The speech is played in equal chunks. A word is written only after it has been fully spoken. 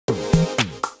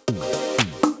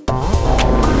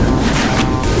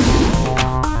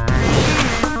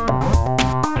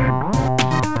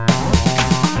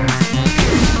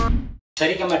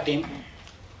Team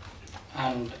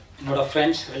and என்னோட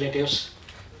friends relatives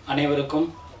அனைவருக்கும்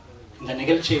இந்த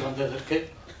நிகழ்ச்சி வந்ததற்கு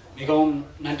மிகவும்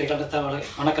நன்றி கலந்த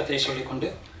வணக்கத்தை சொல்லிக்கொண்டு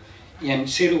என்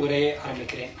சிறு உரையை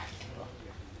ஆரம்பிக்கிறேன்.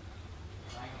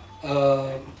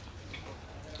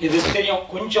 இது தெரியும்,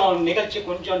 கொஞ்சம் நிகழ்ச்சி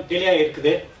கொஞ்சம் டிலே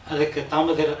இருக்குது, அதுக்கு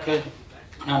தாமதத்திற்கு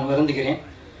நான் வருந்துகிறேன்.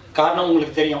 காரணம்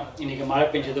உங்களுக்கு தெரியும், இன்றைக்கி மழை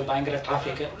பெஞ்சது, பயங்கர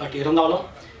டிராஃபிக்கு. பட் இருந்தாலும்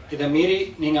இதை மீறி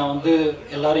நீங்கள் வந்து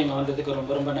எல்லோரும் இங்கே வந்ததுக்கு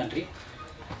ரொம்ப ரொம்ப நன்றி.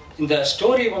 இந்த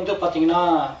ஸ்டோரி வந்து பார்த்திங்கன்னா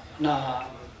நான்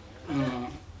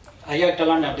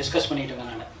ஐயாட்டெல்லாம் நான் டிஸ்கஸ் பண்ணிகிட்டு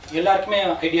இருந்தேன். நான் எல்லாருக்குமே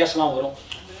ஐடியாஸ்லாம் வரும்,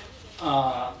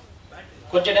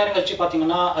 கொஞ்ச நேரம் கழிச்சு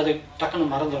பார்த்திங்கன்னா அது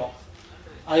டக்குன்னு மறந்துடும்.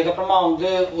 அதுக்கப்புறமா வந்து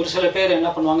ஒரு சில பேர் என்ன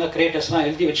பண்ணுவாங்க, கிரியேட்டர்ஸ்லாம்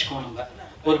எழுதி வச்சுக்கோங்க. நம்ம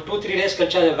ஒரு 2-3 டேஸ்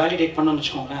கழிச்சு அதை வேலிடேட் பண்ணணும்னு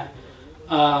வச்சுக்கோங்களேன்.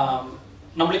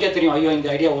 நம்மளுக்கே தெரியும், ஐயோ இந்த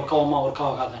ஐடியா ஒர்க்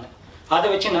ஆகாதான்னு. அதை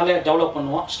வச்சு நல்லா டெவலப்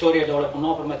பண்ணுவோம், ஸ்டோரியை டெவலப்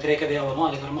பண்ணுவோம், அப்புறமா திரைக்கதையாக வரும்.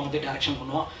 அதுக்கப்புறமா வந்து டைரக்ஷன்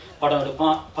பண்ணுவோம், படம்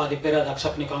எடுப்போம். பாதி பேர் அதை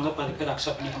அக்செப்ட் பண்ணிக்குவாங்க, பாதி பேர்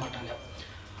அக்செப்ட் பண்ணிக்க மாட்டாங்க.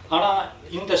 ஆனால்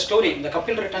இந்த ஸ்டோரி, இந்த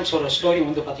கபில் ரிட்டர்ன்ஸ் ஒரு ஸ்டோரி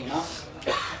வந்து பார்த்திங்கன்னா,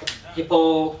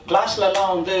 இப்போது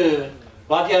கிளாஸ்லலாம் வந்து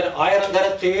வாத்தியார் 1000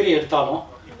 தடவை தியரி எடுத்தாலும்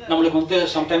நம்மளுக்கு வந்து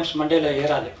சம்டைம்ஸ் மண்டேல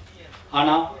ஏறாது.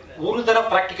 ஆனால் ஒரு தடவை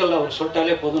ப்ராக்டிக்கலில் அவர்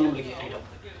சொல்லிட்டாலே போதும், நம்மளுக்கு ஏறிடும்.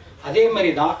 அதே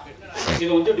மாதிரி தான்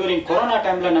இது வந்து டூரிங் கொரோனா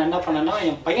டைமில் நான் என்ன பண்ணேன்னா,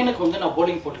 என் பையனுக்கு வந்து நான்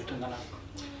போலிங் போட்டுக்கிட்டு இருந்தேன்.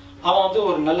 அவன் வந்து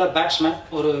ஒரு நல்ல பேட்ஸ்மேன்,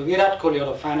 ஒரு விராட்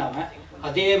கோலியோட ஃபேன். அவன்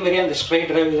அதேமாரி அந்த ஸ்ட்ரைட்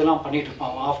ட்ரைவ் இதெல்லாம் பண்ணிகிட்டு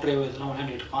இருப்பான், அவன் ஆஃப் ட்ரைவ் இதெல்லாம்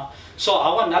விளையாண்டுட்டு இருப்பான். ஸோ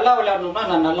அவன் நல்லா விளையாடணும்னா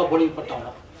நான் நல்லா போலிங்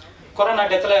போட்டவன். கொரோனா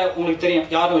டயத்தில் உங்களுக்கு தெரியும்,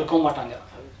 யாரும் இருக்கவும் மாட்டாங்க.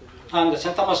 அந்த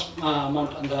சென்ட் தாமஸ்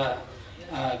மவுண்ட் அந்த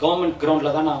கவர்மெண்ட்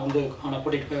கிரவுண்டில் தான் நான் வந்து அவனை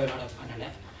கூட்டிகிட்டு போய் விளையாட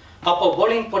பண்ணினேன். அப்போது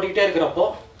போலிங் போட்டுக்கிட்டே இருக்கிறப்போ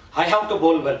I have to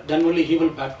pole well, then only he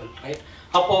will bad well, right?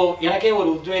 அப்போது எனக்கே ஒரு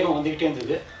உத்வேகம் வந்துக்கிட்டே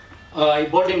இருந்தது. ஐ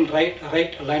போல்ட் இன்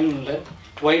ரைட் லைனில்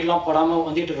ஒயிட்லாம் போடாமல்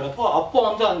வந்துட்டு இருக்கிறப்போ, அப்போது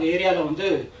வந்து அந்த ஏரியாவில் வந்து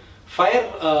ஃபயர்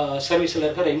சர்வீஸில்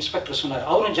இருக்கிற இன்ஸ்பெக்டர் சொன்னார்,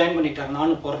 அவரும் ஜாயின் பண்ணிட்டார்,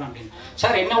 நானும் போடுறேன் அப்படின்னு.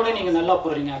 சார் என்னை விட நீங்கள் நல்லா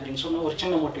போடுறீங்க அப்படின்னு சொன்ன ஒரு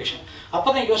சின்ன மோட்டிவேஷன். அப்போ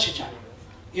தான் யோசித்தேன்,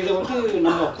 இது வந்து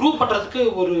நம்ம ப்ரூவ் பண்ணுறதுக்கு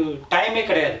ஒரு டைமே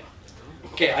கிடையாது.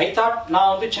 ஓகே, ஐ தாட்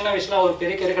நான் வந்து சின்ன வயசில் ஒரு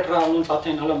பெரிய கிரிக்கெட்டர் ஆகணும்னு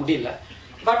பார்த்தேன், என்னால் முடியல.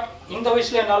 பட் இந்த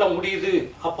வயசில் என்னால் முடியுது,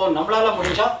 அப்போது நம்மளால்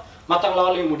முடிஞ்சால்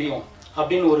மற்றவங்களாலையும் முடியும்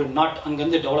அப்படின்னு ஒரு நாட்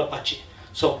அங்கேருந்து டெவலப் ஆச்சு.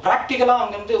 ஸோ ப்ராக்டிக்கலாக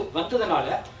அங்கேருந்து வந்ததுனால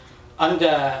அந்த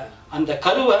அந்த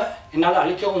கருவை என்னால்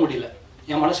அழிக்கவும் முடியல,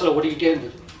 என் மனசில் ஓடிக்கிட்டே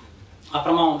இருந்தது.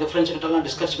 அப்புறமா வந்து ஃப்ரெண்ட்ஸ்கிட்டலாம்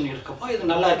டிஸ்கஸ் பண்ணிட்டு இருக்கப்போ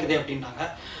இது நல்லா இருக்குதே அப்படின்னாங்க.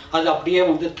 அது அப்படியே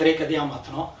வந்து திரைக்கதையாக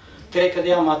மாற்றினோம்.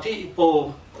 திரைக்கதையாக மாற்றி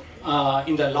இப்போது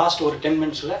இந்த லாஸ்ட் ஒரு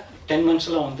 10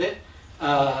 மந்த்ஸில் வந்து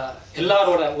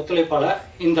எல்லாரோட ஒத்துழைப்பால்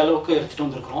இந்த அளவுக்கு எடுத்துகிட்டு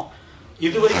வந்திருக்கிறோம்.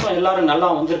 இது வரைக்கும் எல்லோரும் நல்லா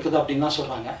வந்திருக்குது அப்படின்னு தான்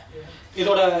சொல்கிறாங்க.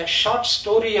 இதோட ஷார்ட்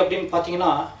ஸ்டோரி அப்படின்னு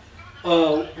பார்த்தீங்கன்னா,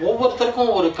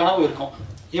 ஒவ்வொருத்தருக்கும் ஒரு கனவு இருக்கும்.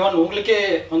 ஈவன் உங்களுக்கே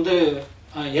வந்து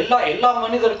எல்லா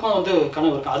மனிதருக்கும் வந்து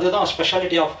கனவு இருக்கும். அதுதான்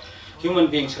speciality of human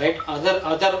beings, right?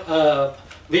 Other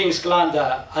பீயிங்ஸ்க்கெலாம் அந்த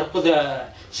அற்புத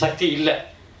சக்தி இல்லை.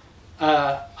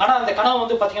 ஆனால் அந்த கனவு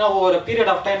வந்து பார்த்திங்கன்னா ஒவ்வொரு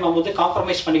பீரியட் ஆஃப் டைம் நம்ம வந்து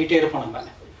காம்ப்ரமைஸ் பண்ணிக்கிட்டே இருப்போம்.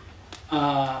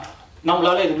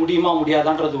 நம்மளால் இது முடியுமா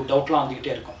முடியாதான்றது ஒரு டவுட்லாம்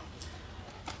வந்துக்கிட்டே இருக்கும்.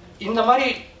 இந்த மாதிரி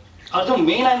அதுவும்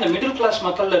மெயினாக இந்த மிடில் கிளாஸ்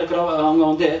மக்களில் இருக்கிறவங்க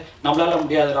வந்து நம்மளால்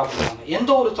முடியாதுடா அப்படின்னாங்க. எந்த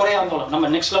ஒரு துறையாக இருந்தாலும் நம்ம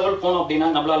நெக்ஸ்ட் லெவல் போனோம் அப்படின்னா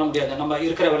நம்மளால் முடியாது, நம்ம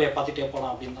இருக்கிற வேலையை பார்த்துட்டே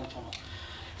போகலாம் அப்படின்னு தான் தோணும்.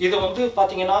 இது வந்து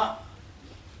பார்த்தீங்கன்னா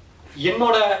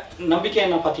என்னோட நம்பிக்கை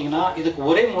என்ன பார்த்தீங்கன்னா, இதுக்கு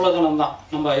ஒரே மூலதனம் தான்.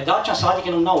 நம்ம ஏதாச்சும்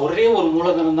சாதிக்கணும்னா ஒரே ஒரு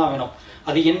மூலதனம் தான் வேணும்.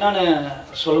 அது என்னன்னு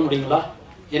சொல்ல முடியுங்களா?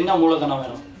 என்ன மூலதனம்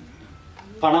வேணும்?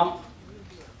 பணம்?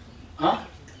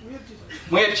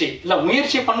 முயற்சி இல்லை,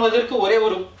 முயற்சி பண்ணுவதற்கு ஒரே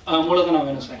ஒரு மூலதனம்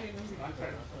வேணும் சார்.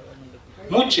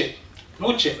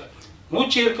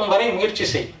 மூச்சு இருக்கும் வரை முயற்சி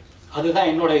செய். அதுதான்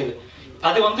என்னோட இது.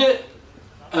 அது வந்து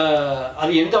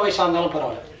அது எந்த வயசாக இருந்தாலும்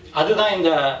பரவாயில்ல. அதுதான்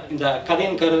இந்த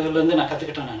கதையின் கருவிலிருந்து நான்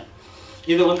கற்றுக்கிட்டேன். நான்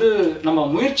இது வந்து நம்ம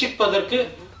முயற்சிப்பதற்கு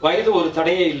வயது ஒரு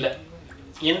தடையே இல்லை.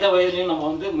 எந்த வயதுலையும் நம்ம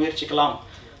வந்து முயற்சிக்கலாம்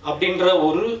அப்படின்ற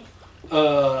ஒரு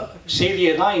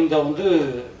செய்தியை தான் இந்த வந்து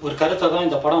ஒரு கருத்தை தான்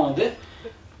இந்த படம் வந்து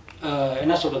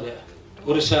என்ன சொல்கிறது,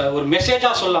 ஒரு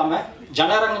மெசேஜாக சொல்லாமல்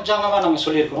ஜனரஞ்சகமாக நம்ம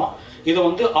சொல்லியிருக்கிறோம். இது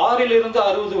வந்து 6லிருந்து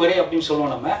 60 வரை அப்படின்னு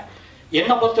சொல்லுவோம். நம்ம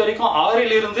என்னை பொறுத்த வரைக்கும்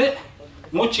 6லிருந்து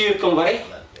மூச்சு இருக்கும் வரை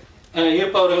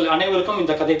இருப்பவர்கள் அனைவருக்கும்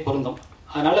இந்த கதை பொருந்தும்.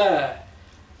 அதனால்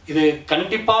இது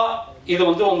கண்டிப்பாக இது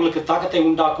வந்து உங்களுக்கு தாக்கத்தை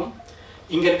உண்டாக்கும்.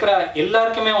 இங்கே இருக்கிற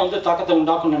எல்லாருக்குமே வந்து தாக்கத்தை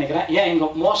உண்டாக்கும்னு நினைக்கிறேன். ஏன் இங்கே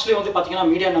மோஸ்ட்லி வந்து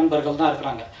பார்த்தீங்கன்னா மீடியா நண்பர்கள் தான்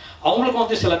இருக்கிறாங்க. அவங்களுக்கும்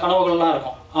வந்து சில கனவுகள்லாம்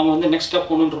இருக்கும். அவங்க வந்து நெக்ஸ்ட் ஸ்டெப்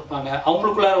போகணுன்னு இருப்பாங்க.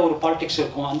 அவங்களுக்குள்ளார ஒரு பாலிடிக்ஸ்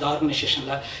இருக்கும் அந்த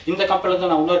ஆர்கனைசேஷனில். இந்த கம்பெனிலேருந்து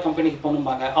நான் இன்னொரு கம்பெனிக்கு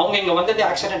போகணும்பாங்க. அவங்க இங்கே வந்ததே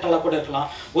ஆக்சிடென்டலாக கூட இருக்கலாம்,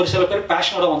 ஒரு சில பேர்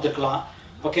பேஷனோட வந்திருக்கலாம்.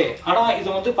 ஓகே, ஆனால் இது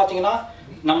வந்து பார்த்தீங்கன்னா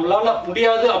நம்மளால்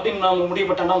முடியாது அப்படின்னு நம்ம முடிவு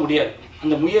பண்ணோம்னா முடியாது.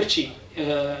 அந்த முயற்சி,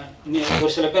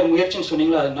 ஒரு சில பேர் முயற்சின்னு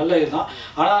சொன்னீங்களா, அது நல்ல இதுதான்.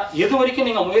 ஆனால் எது வரைக்கும்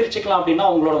நீங்கள் முயற்சிக்கலாம் அப்படின்னா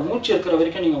உங்களோட மூச்சு இருக்கிற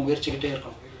வரைக்கும் நீங்கள் முயற்சிக்கிட்டே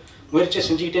இருக்கணும். முயற்சி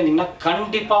செஞ்சுக்கிட்டே இருந்தீங்கன்னா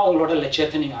கண்டிப்பாக உங்களோட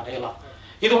லட்சியத்தை நீங்கள் அடையலாம்.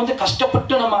 இது வந்து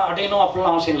கஷ்டப்பட்டு நம்ம அடையணும்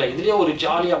அப்படிலாம் அவசியம் இல்லை. இதுலேயே ஒரு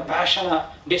ஜாலியாக பேஷனாக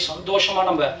அப்படியே சந்தோஷமாக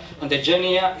நம்ம அந்த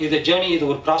ஜேர்னி இது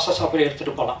ஒரு ப்ராசஸ் அப்படியே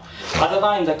எடுத்துகிட்டு போகலாம். அதை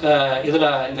தான்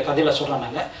இந்த கதையில்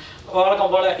சொல்கிறாங்க.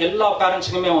 வழக்கம் போல் எல்லா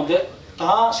பேரண்ட்ஸுக்குமே வந்து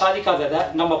தான் சாதிக்காததை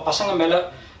நம்ம பசங்க மேலே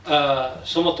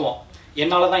சுமத்துவோம்.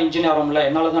 என்னால் தான் இன்ஜினியர் ஆகும் இல்லை,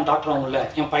 என்னால் தான் டாக்டர் ஆகும் இல்லை,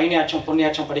 என் பையனையாச்சும்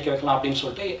பொண்ணையாச்சும் படிக்க வைக்கலாம் அப்படின்னு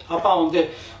சொல்லிட்டு அப்பா வந்து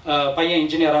பையன்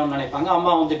இன்ஜினியர் ஆகணும்னு நினைப்பாங்க,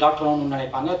 அம்மா வந்து டாக்டர் ஆகணும்னு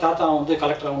நினைப்பாங்க, தாத்தா வந்து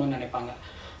கலெக்டர் ஆகணும்னு நினைப்பாங்க.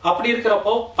 அப்படி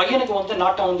இருக்கிறப்போ பையனுக்கு வந்து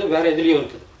நாட்டம் வந்து வேற எதுலேயும்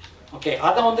இருக்குது. ஓகே,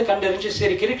 அதை வந்து கண்டறிஞ்சு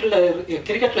சரி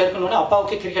கிரிக்கெட்டில் இருக்கணும்னா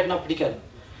அப்பாவுக்கு கிரிக்கெட்னா பிடிக்காது.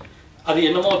 அது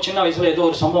என்னமோ சின்ன வயசுல ஏதோ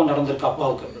ஒரு சம்பவம் நடந்திருக்கு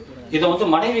அப்பாவுக்கு. இதை வந்து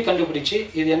மனைவி கண்டுபிடிச்சு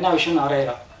இது என்ன விஷயம்னு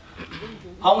ஆராயிரா.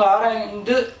 அவங்க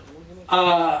ஆராய்ந்து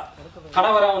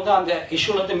கணவரை வந்து அந்த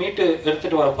இஷ்யூலேருந்து மீட்டு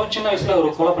எடுத்துகிட்டு வரப்போ சின்ன வயசில் ஒரு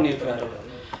கொலை பண்ணியிருக்கிறாரு.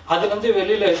 அதுலேருந்து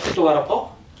வெளியில் எடுத்துகிட்டு வரப்போ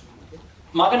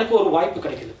மகனுக்கு ஒரு வாய்ப்பு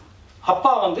கிடைக்குது.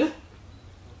 அப்பா வந்து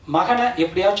மகனை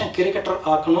எப்படியாச்சும் கிரிக்கெட்டர்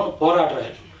ஆக்கணும்னு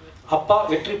போராடுறாரு. அப்பா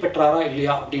வெற்றி பெற்றாரா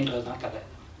இல்லையா அப்படின்றது தான் கதை.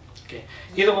 ஓகே,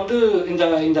 இது வந்து இந்த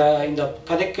இந்த இந்த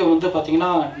கதைக்கு வந்து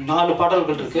பார்த்தீங்கன்னா 4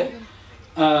 பாடல்கள் இருக்குது.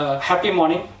 ஹாப்பி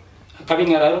மார்னிங்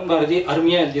கவிஞர் அருண் பாரதி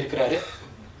அருமையாக எழுதியிருக்கிறாரு.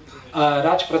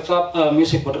 ராஜ் பிரதாப்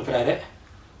மியூசிக் போட்டிருக்கிறாரு.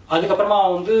 அதுக்கப்புறமா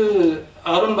வந்து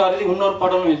அருண் பாரதி இன்னொரு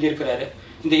பாடலும் எழுதியிருக்கிறாரு,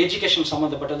 இந்த எஜுகேஷன்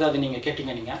சம்மந்தப்பட்டது. அது நீங்கள்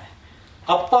கேட்டீங்க. நீங்கள்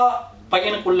அப்பா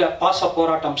பையனுக்குள்ள பாச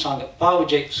போராட்டம் சாங் பா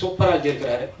விஜய் சூப்பராக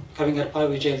எழுதியிருக்கிறாரு, கவிஞர் பா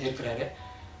விஜய் எழுதியிருக்கிறாரு.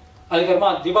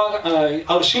 அதுக்கப்புறமா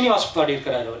அவர் ஸ்ரீனிவாஸ்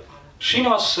பாடியிருக்கிறாரு. அவர்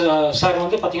ஸ்ரீனிவாஸ் சார்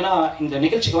வந்து பார்த்தீங்கன்னா இந்த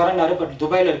நிகழ்ச்சிக்கு வரனாரு, பட்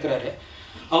துபாயில் இருக்கிறாரு.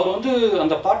 அவர் வந்து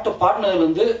அந்த பாட்டை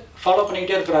பாடினதுலேருந்து ஃபாலோ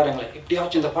பண்ணிக்கிட்டே இருக்கிறாரு. எங்களை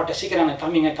எப்படியாச்சும் இந்த பாட்டை சீக்கிரம்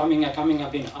எனக்கு கம்மிங்க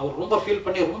அப்படின்னு அவர் ரொம்ப ஃபீல்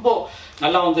பண்ணி ரொம்ப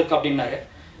நல்லா வந்திருக்கு அப்படின்னாரு.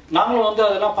 நாங்களும் வந்து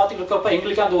அதெல்லாம் பார்த்துட்டு இருக்கிறப்ப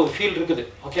எங்களுக்கு அந்த ஒரு ஃபீல் இருக்குது.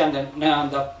 ஓகே,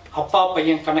 அந்த அப்பா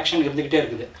பையன் கனெக்ஷன் இருந்துக்கிட்டே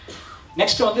இருக்குது.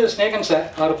 நெக்ஸ்ட் வந்து ஸ்னேகன் சார்,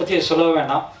 அவரை பற்றி சொல்ல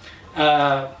வேண்டாம்.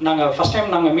 நாங்கள் ஃபஸ்ட்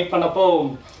டைம் நாங்கள் மீட் பண்ணப்போ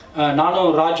நானும்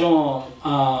ராஜும்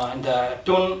இந்த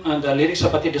டியூன் இந்த லிரிக்ஸை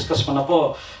பற்றி டிஸ்கஸ் பண்ணப்போ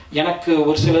எனக்கு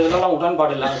ஒரு சில இதெல்லாம்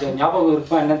உடன்பாடு இல்லை. அது ஞாபகம்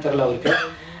இருக்கும் என்னன்னு தெரியல அவருக்கு.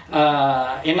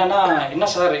 என்னன்னா என்ன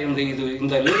சார்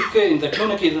இந்த லிரிக்கு இந்த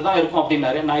டியூனுக்கு இதுதான் இருக்கும்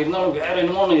அப்படின்னாரு. நான் இருந்தாலும் வேற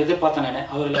என்னமோ ஒன்று எதிர்பார்த்தேன்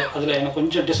நான். அதில் எனக்கு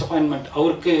கொஞ்சம் டிசப்பாயின்மெண்ட்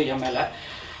அவருக்கு என் மேலே.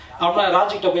 அப்புறம்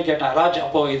ராஜுக்கிட்ட போய் கேட்டேன், ராஜ்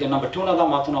அப்போ இது நம்ம டியூனை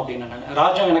தான் மாற்றணும் அப்படின்னு. நான்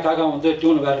ராஜும் எனக்காக வந்து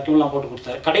வேறு டியூன்லாம் போட்டு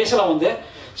கொடுத்தாரு. கடைசியில் வந்து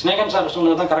ஸ்னேகன் சார்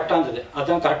சொன்னது தான் கரெக்டாக இருந்தது,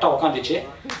 அதுதான் கரெக்டாக உட்காந்துச்சு.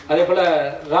 அதே போல்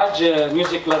ராஜ்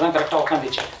மியூசிக்கில் தான் கரெக்டாக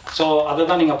உட்காந்துச்சு. ஸோ அதை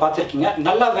தான் நீங்கள் பார்த்துருக்கீங்க.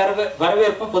 நல்லா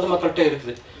வரவேற்பும் பொதுமக்கள்கிட்ட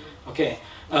இருக்குது. ஓகே,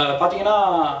 பார்த்தீங்கன்னா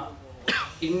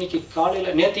இன்னைக்கு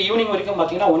காலையில் நேற்று ஈவினிங் வரைக்கும்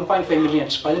பார்த்தீங்கன்னா 1.5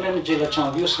 மில்லியன்ஸ் 15 லட்சம்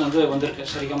வியூஸ் வந்து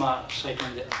வந்திருக்கு சரிகமா சைட்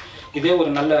வந்து. இதே ஒரு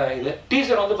நல்ல இது.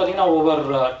 டீசர் வந்து பார்த்தீங்கன்னா ஓவர்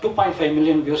 2.5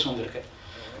 மில்லியன் வியூஸ் வந்திருக்கு.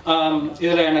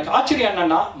 இதில் எனக்கு ஆச்சரியம்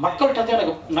என்னன்னா மக்கள்கிட்ட வந்து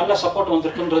எனக்கு நல்ல சப்போர்ட்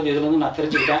வந்திருக்குன்றது இதுலேருந்து நான்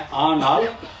தெரிஞ்சுக்கிட்டேன். ஆனால்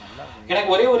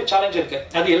எனக்கு ஒரே ஒரு சேலஞ்ச் இருக்குது,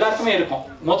 அது எல்லாருக்குமே இருக்கும்.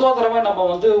 முதல் தடவை நம்ம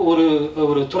வந்து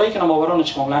ஒரு துறைக்கு நம்ம வரோம்னு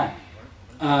வச்சுக்கோங்களேன்,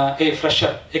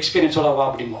 ஃப்ரெஷர் எக்ஸ்பீரியன்ஸோட வா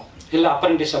அப்படிம்போம், இல்லை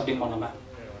அப்ரெண்டிஸ் அப்படிம்போம். நம்ம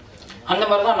அந்த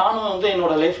மாதிரி தான் நானும் வந்து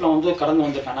என்னோட லைஃப்பில் வந்து கடந்து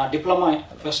வந்திருக்கேன். நான் டிப்ளமா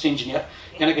ஃபர்ஸ்ட் இன்ஜினியர்,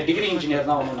 எனக்கு டிகிரி இன்ஜினியர்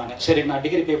தான் ஒன்றுனாங்க. சரி, நான்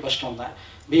டிகிரி போய் ஃபர்ஸ்ட் வந்தேன்,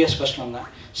 பிஎஸ் ஃபர்ஸ்ட் வந்தேன்.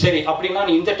 சரி, அப்படின்னா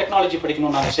நீ இந்த டெக்னாலஜி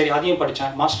படிக்கணும்னாங்க. சரி, அதையும்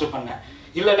படித்தேன், மாஸ்டர் பண்ணேன்.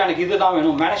 இல்லை எனக்கு இதுதான்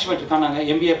வேணும், மேனேஜ்மெண்ட் இருக்கானாங்க,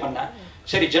 எம்பிஏ பண்ணேன்.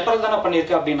 சரி, ஜென்ரல் தானே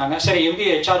பண்ணியிருக்கேன் அப்படின்னாங்க. சரி,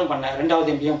 எம்பிஏ ஹெச்ஆரும் பண்ணேன்,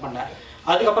 2வது எம்பிஏவும் பண்ணேன்.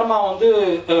 அதுக்கப்புறமா வந்து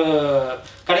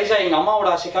கடைசியாக எங்கள் அம்மாவோட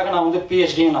ஆசைக்காக நான் வந்து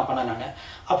பிஹெச்டியும் நான் பண்ணேன். நான்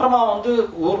அப்புறமா வந்து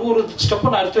ஒரு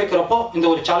ஸ்டெப்பு நான் எடுத்து வைக்கிறப்போ இந்த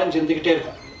ஒரு சேலஞ்ச் இருந்துக்கிட்டே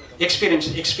இருக்கும்.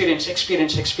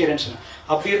 எக்ஸ்பீரியன்ஸ்.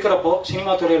 அப்படி இருக்கிறப்போ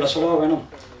சினிமா துறையில் சொல்ல வேணும்.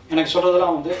 எனக்கு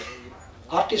சொல்கிறதெல்லாம் வந்து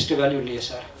ஆர்டிஸ்ட் வேல்யூ இல்லையே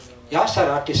சார். யார் சார்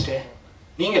ஆர்டிஸ்ட்டு?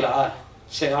 நீங்களா?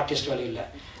 சரி, ஆர்டிஸ்ட் வேல்யூ இல்லை.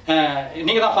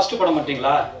 நீங்கள் தான் ஃபஸ்ட்டு போட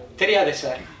மாட்டீங்களா? தெரியாதே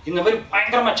சார். இந்த மாதிரி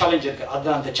பயங்கரமாக சேலஞ்ச் இருக்குது.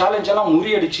 அது அந்த சேலஞ்செல்லாம்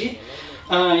முறியடிச்சு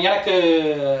எனக்கு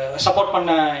சப்போர்ட்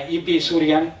பண்ண இபி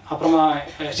சூரியன், அப்புறமா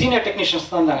சீனியர் டெக்னீஷியன்ஸ்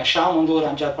தான் இருந்தாங்க. ஷாம் வந்து ஒரு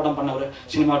 5-6 படம் பண்ண ஒரு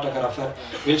சினிமாட்டோகிராஃபர்,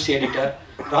 வில்ஸ் எடிட்டர்.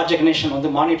 ராஜகணேஷன் வந்து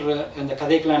மானிட்டர் இந்த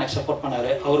கதைக்கெலாம் எனக்கு சப்போர்ட் பண்ணார்,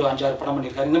 அவர் 5-6 படம்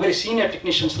பண்ணியிருக்காரு. இந்த மாதிரி சீனியர்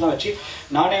டெக்னீஷியன்ஸ்லாம் வச்சு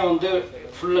நானே வந்து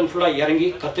ஃபுல்லாக இறங்கி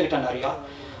கற்றுக்கிட்டேன் நிறையா.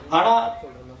 ஆனால்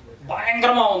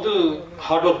பயங்கரமாக வந்து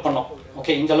ஹார்ட் ஒர்க் பண்ணோம்.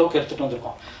 ஓகே, இந்த அளவுக்கு எடுத்துகிட்டு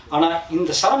வந்திருக்கோம். ஆனால்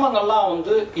இந்த சிரமங்கள்லாம்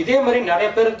வந்து இதே மாதிரி நிறைய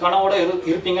பேர் கனவோட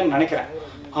இருப்பீங்கன்னு நினைக்கிறேன்.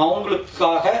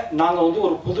 அவங்களுக்காக நாங்கள் வந்து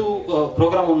ஒரு புது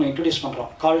ப்ரோக்ராம் ஒன்று இன்ட்ரடியூஸ்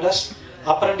பண்ணுறோம், called as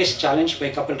apprentice challenge by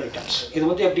Kapil returns. இது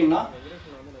வந்து எப்படின்னா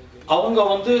அவங்க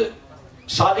வந்து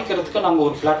சாதிக்கிறதுக்கு நாங்கள்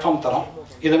ஒரு பிளாட்ஃபார்ம் தரோம்.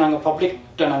 இதை நாங்கள்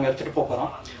பப்ளிக்கிட்ட நாங்கள் எடுத்துகிட்டு போகிறோம்.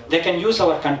 They can use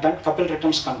our content, Kapil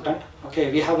returns content. Okay,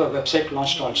 we have a website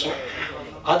launched also.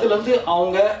 அதுலேருந்து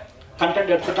அவங்க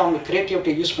கண்டென்ட் எடுத்துகிட்டு அவங்க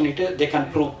கிரியேட்டிவிட்டி யூஸ் பண்ணிவிட்டு they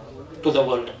can prove to the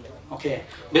world. Okay,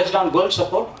 based on world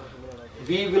support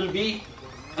we will be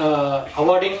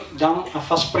awarding them a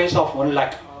first prize of 1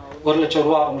 lakh, 1 லட்சம்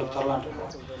ரூபா அவங்களுக்கு தரலான்னு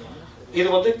இருக்கோம். இது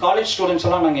வந்து காலேஜ் ஸ்டூடெண்ட்ஸ்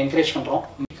எல்லாம் நாங்கள் என்கரேஜ் பண்ணுறோம்.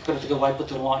 இருக்கிறதுக்கு வாய்ப்பு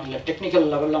தருவோம். இல்லை டெக்னிக்கல்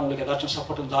லெவலில் உங்களுக்கு ஏதாச்சும்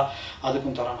சப்போர்ட் இருந்தால்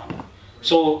அதுக்கும் தரோம் நாங்கள்.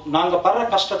 ஸோ நாங்கள் படுற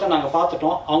கஷ்டத்தை நாங்கள்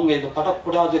பார்த்துட்டோம். அவங்க இது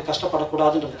படக்கூடாது,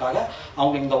 கஷ்டப்படக்கூடாதுன்றதுக்காக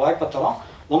அவங்க இந்த வாய்ப்பை தரோம்.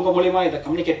 உங்கள் மூலிமா இதை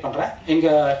கம்யூனிகேட் பண்ணுறேன்.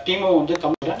 எங்கள் டீமும் வந்து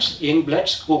கம்யூனிகன்ஸ், young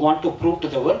பிளட்ஸ் who want to prove to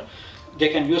the world they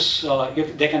can use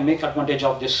they can make advantage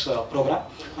of this program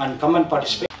and come and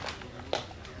participate.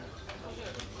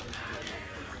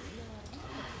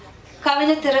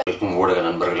 ஊடக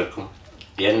நண்பர்களுக்கும்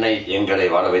எங்களை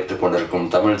வாழ வைத்துக் கொண்டிருக்கும்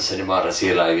தமிழ் சினிமா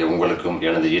ரசிகர்களாகிய உங்களுக்கும்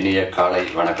எனது இனிய காலை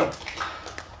வணக்கம்.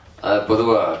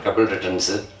 பொதுவாக கபில்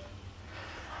ரிட்டர்ன்ஸு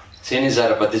சீனி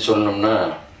சாரை பற்றி சொல்லணும்னா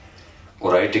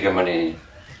ஒரு ஐடி கம்பெனி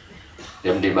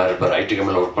எம்டி மாதிரி இருப்பார். ஐடி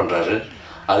கம்பெனியில் ஒர்க் பண்ணுறாரு.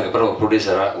 அதுக்கப்புறம் ஒரு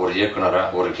ப்ரொடியூசராக, ஒரு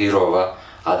இயக்குனராக, ஒரு ஹீரோவாக,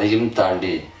 அதையும்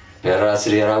தாண்டி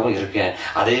பேராசிரியராகவும் இருக்கேன்.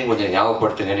 அதையும் கொஞ்சம்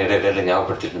ஞாபகப்படுத்துங்கன்னு இடையில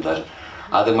ஞாபகப்படுத்திட்டு இருந்தார்.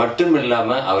 அது மட்டும்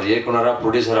இல்லாமல் அவர் இயக்குனராக,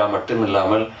 ப்ரொடியூசராக மட்டும்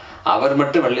இல்லாமல் அவர்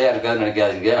மட்டும் வெள்ளையாக இருக்காதுன்னு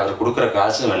நினைக்காதீங்க. அவர் கொடுக்குற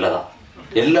காசும் வெள்ளை தான்.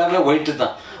 எல்லாமே ஒயிட்டு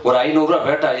தான். ஒரு 500 ரூபா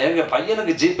பேட்டா எங்க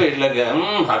பையனுக்கு ஜிபே இல்லைங்க,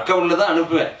 அக்கௌண்ட்ல தான்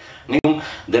அனுப்புவேன். நீங்க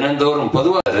தினந்தோறும்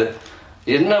பொதுவாக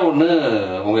என்ன ஒன்று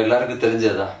உங்கள் எல்லாருக்கும்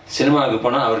தெரிஞ்சதுதான். சினிமாவுக்கு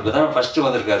போனால் அவர் இப்போ தான் ஃபஸ்ட்டு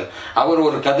வந்திருக்காரு. அவர்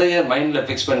ஒரு கதையை மைண்டில்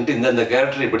ஃபிக்ஸ் பண்ணிட்டு இந்த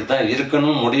கேரக்டர் இப்படி தான்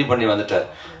இருக்கணும் முடிவு பண்ணி வந்துட்டார்.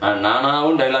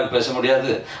 நானாகவும் டைலாக் பேச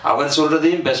முடியாது, அவர்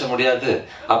சொல்கிறதையும் பேச முடியாது.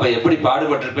 அப்போ எப்படி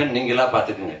பாடுபட்டிருப்பேன்னு நீங்களாம்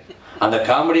பார்த்துக்குங்க. அந்த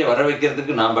காமெடியை வர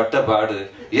வைக்கிறதுக்கு நான் பட்ட பாடு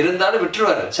இருந்தாலும்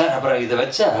விட்டுருவாரு. சார் அப்புறம் இதை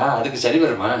வச்சா அதுக்கு சரி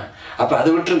வருமா, அப்போ அதை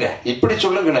விட்டுருங்க, இப்படி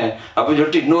சொல்லுங்கண்ணே அப்படின்னு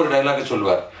சொல்லிட்டு இன்னொரு டைலாக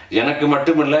சொல்லுவார். எனக்கு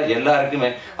மட்டும் இல்லை, எல்லாருக்குமே.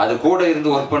 அது கூட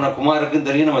இருந்து ஒர்க் பண்ண குமாருக்கும்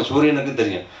தெரியும், நம்ம சூரியனுக்கும்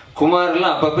தெரியும்.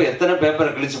 குமாரெல்லாம் அப்பப்போ எத்தனை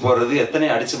பேப்பரை கிழிச்சு போடுறது, எத்தனை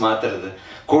அடித்து மாற்றுறது,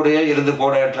 கூடையே இருந்து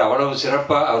கோடையாற்று அவ்வளவு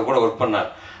சிறப்பாக அவர் கூட ஒர்க் பண்ணார்.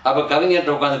 அப்போ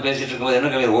கவிஞர்கிட்ட உட்காந்து பேசிட்டு இருக்கும்போது என்ன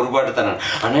கவிஞர் ஒரு பாட்டு தானே,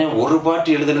 ஆனால் ஒரு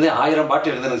பாட்டு எழுதுனதே 1000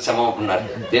 பாட்டு எழுதுனதுக்கு சமம் அப்படின்னார்.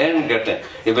 ஏன்னு கேட்டேன்.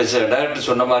 இப்போ டைரக்டர்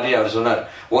சொன்ன மாதிரி அவர் சொன்னார்,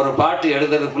 ஒரு பாட்டு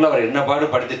எழுதுறதுக்குள்ள அவர் என்ன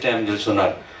பாடு படுத்திட்டேன் அப்படின்னு சொல்லி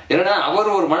சொன்னார். ஏன்னா அவர்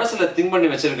ஒரு மனசுல திங்க் பண்ணி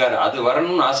வச்சிருக்காரு, அது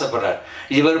வரணும்னு ஆசைப்படுறாரு.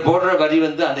 இவர் போடுற வரி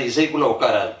வந்து அந்த இசைக்குள்ள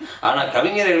உட்காராது, ஆனா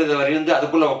கவிஞர் எழுத வரி வந்து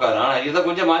அதுக்குள்ள உட்காரு. ஆனா இதை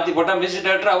கொஞ்சம் மாத்தி போட்டா மியூசிக்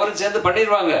டைரக்டர் அவரும் சேர்ந்து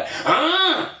பண்ணிடுவாங்க.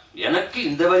 எனக்கு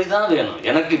இந்த வரி தான் வேணும்,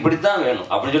 எனக்கு இப்படித்தான் வேணும்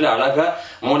அப்படின்னு சொல்லி அழகா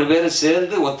 3 பேரும்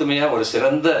சேர்ந்து ஒத்துமையா ஒரு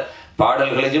சிறந்த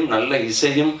பாடல்களையும் நல்ல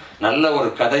இசையும் நல்ல ஒரு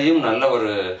கதையும் நல்ல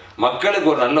ஒரு மக்களுக்கு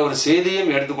ஒரு நல்ல ஒரு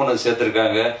செய்தியும் எடுத்துக்கொண்டு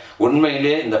சேர்த்திருக்காங்க.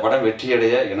 உண்மையிலே இந்த படம்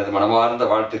வெற்றியடைய எனது மனமார்ந்த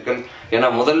வாழ்த்துக்கள். ஏன்னா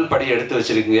முதல் படி எடுத்து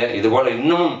வச்சிருக்கீங்க. இது போல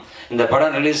இன்னும் இந்த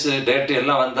படம் ரிலீஸ் டேட்டு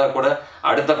எல்லாம் வந்தா கூட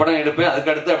அடுத்த படம் எடுப்பேன்,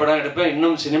 அதுக்கு அடுத்த படம் எடுப்பேன்,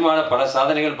 இன்னும் சினிமாவில் பல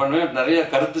சாதனைகள் பண்ணுவேன், நிறைய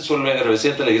கருத்து சொல்வேங்கிற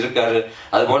விஷயத்துல இருக்காரு.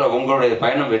 அதுபோல உங்களுடைய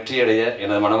பயணம் வெற்றியடைய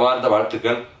எனது மனமார்ந்த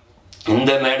வாழ்த்துக்கள்.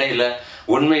 இந்த மேடையில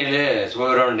உண்மையிலே சுப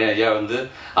வீரபாண்டியன் ஐயா வந்து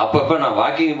அப்பப்ப நான்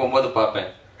வாக்கிங் போகும்போது பார்ப்பேன்.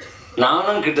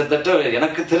 நானும் கிட்டத்தட்ட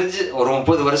எனக்கு தெரிஞ்சு ஒரு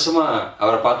 30 வருஷமா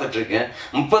அவரை பார்த்துட்டு இருக்கேன்.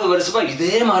 30 வருஷமா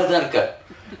இதே மாதிரிதான் இருக்கார்.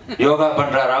 யோகா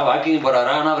பண்றாரா, வாக்கிங்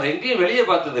போறாரா, ஆனா அவர் எங்கேயும் வெளியே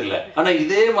பார்த்தது இல்லை. ஆனா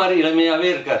இதே மாதிரி இளமையாவே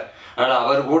இருக்கார். அதனால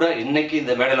அவர் கூட இன்னைக்கு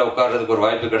இந்த மேடையில உட்கார்றதுக்கு ஒரு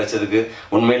வாய்ப்பு கிடைச்சதுக்கு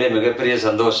உண்மையிலே மிகப்பெரிய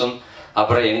சந்தோஷம்.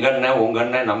 அப்புறம் எங்க அண்ணன், உங்க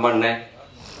அண்ணன், நம்ம அண்ணன்,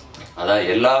 அதான்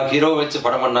எல்லா ஹீரோ வச்சு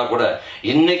படம் பண்ணா கூட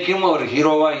இன்னைக்கும் அவர்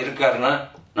ஹீரோவா இருக்காருன்னா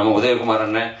நம்ம உதயகுமார்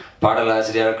அண்ணன்,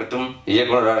 பாடலாசிரியராக இருக்கட்டும்,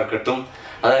 இயக்குனராக இருக்கட்டும்,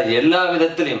 அதாவது எல்லா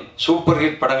விதத்திலையும் சூப்பர்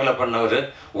ஹிட் படங்களை பண்ணவர்.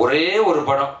 ஒரே ஒரு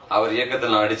படம் அவர்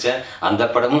இயக்கத்தில் நான் அடித்தேன், அந்த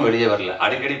படமும் வெளியே வரல.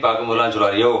 அடிக்கடி பார்க்கும்போதெல்லாம்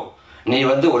சொல்லுவார், யோ நீ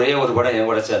வந்து ஒரே ஒரு படம் என்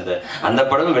கூட சேர்ந்த, அந்த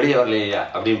படமும் வெளியே வரலையா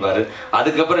அப்படின்பாரு.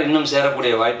 அதுக்கப்புறம் இன்னும்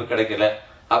சேரக்கூடிய வாய்ப்பு கிடைக்கல.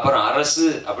 அப்புறம் அரசு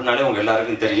அப்படின்னாலே உங்க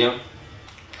எல்லாருக்கும் தெரியும்.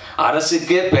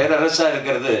 அரசுக்கே பேரரசா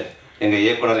இருக்கிறது எங்க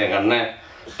இயக்குனர், எங்க அண்ணன்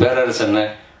பேரரசு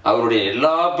அண்ணன். அவருடைய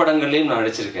எல்லா படங்கள்லையும் நான்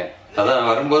நடிச்சிருக்கேன். அதான்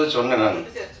வரும்போது சொன்னேன், நான்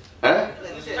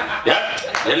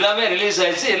எல்லாமே ரிலீஸ்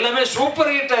ஆயிடுச்சு, எல்லாமே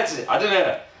சூப்பர் ஹிட் ஆச்சு. அது வேற,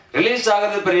 ரிலீஸ்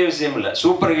ஆகிறது பெரிய விஷயம் இல்லை,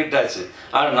 சூப்பர் ஹிட் ஆச்சு.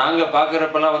 ஆனால் நாங்கள்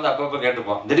பார்க்குறப்பெல்லாம் வந்து அப்பப்போ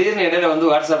கேட்டுப்போம். திடீர்னு இடையில வந்து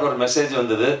வாட்ஸ்அப்பில் ஒரு மெசேஜ்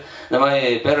வந்தது, இந்த மாதிரி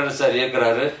பேரரசு சார்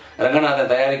இயக்குறாரு,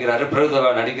 ரங்கநாதன் தயாரிக்கிறாரு,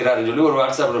 பிரபுதேவா நடிக்கிறாருன்னு சொல்லி ஒரு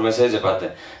வாட்ஸ்அப்பில் மெசேஜை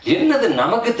பார்த்தேன். என்னது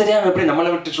நமக்கு தெரியாமல் எப்படி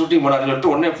நம்மளை விட்டு ஷூட்டிங் போனாருன்னு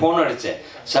சொல்லிட்டு உடனே ஃபோன் அடித்தேன்.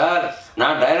 சார்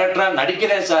நான் டைரக்டராக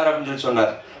நடிக்கிறேன் சார் அப்படின்னு சொல்லி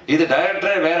சொன்னார். இது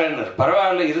டைரக்டரே வேற என்ன,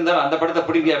 பரவாயில்ல இருந்தாலும் அந்த படத்தை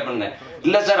பிடிக்க அப்படின்னேன்.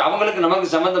 இல்லை சார் அவங்களுக்கு நமக்கு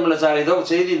சம்மந்தம் இல்லை சார், ஏதோ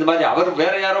செய்தி இந்த மாதிரி அவர்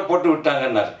வேற யாரோ போட்டு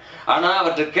விட்டாங்கன்னார். ஆனா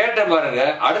அவர்கிட்ட கேட்ட பாருங்க,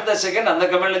 அடுத்த செகண்ட் அந்த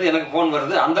கமெண்ட்லேருந்து எனக்கு ஃபோன்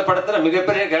வருது, அந்த படத்துல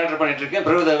மிகப்பெரிய கேரக்டர் பண்ணிட்டு இருக்கேன்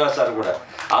பிரபுதேவா சார் கூட.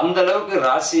 அந்த அளவுக்கு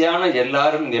ராசியான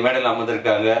எல்லாரும் இங்க மேடையில்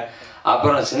அமர்ந்திருக்காங்க.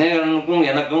 அப்புறம் சினேகனுக்கும்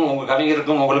எனக்கும் உங்க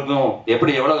கவிஞருக்கும் உங்களுக்கும்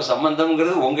எப்படி எவ்வளவு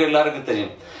சம்பந்தம்ங்கிறது உங்க எல்லாருக்கும்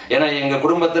தெரியும். ஏன்னா எங்க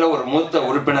குடும்பத்துல ஒரு மூத்த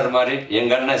உறுப்பினர் மாதிரி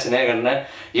எங்க அண்ணன் சினேகண்ணன்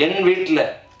என் வீட்டுல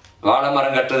வாழை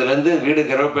மரம் கட்டுறதுலேருந்து வீடு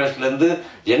கிரகப்பிரவேசத்துலேருந்து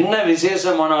என்ன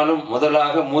விசேஷமானாலும்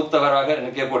முதலாக மூத்தவராக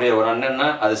நிற்கக்கூடிய ஒரு அண்ணன்னா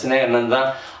அது சினேகண்ணன் தான்.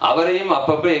 அவரையும்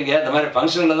அப்பப்போ எங்கேயா இந்த மாதிரி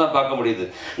ஃபங்க்ஷனில் தான் பார்க்க முடியுது.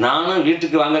 நானும்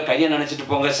வீட்டுக்கு வாங்க கையை நினச்சிட்டு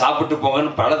போங்க சாப்பிட்டு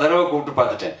போங்கன்னு பல தடவை கூப்பிட்டு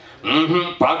பார்த்துட்டேன்.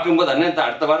 பார்க்கும்போது அண்ணன்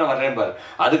அடுத்த வாரம் வர்றேன் பாரு.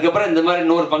 அதுக்கப்புறம் இந்த மாதிரி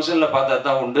இன்னொரு ஃபங்க்ஷனில் பார்த்தா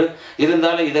தான் உண்டு.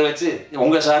 இருந்தாலும் இதை வச்சு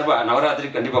உங்கள் சார்பாக நவராத்திரி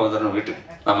கண்டிப்பாக வந்துடணும் வீட்டுக்கு.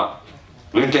 ஆமாம்,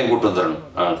 வீட்டையும் கூட்டு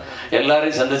வந்துடணும்.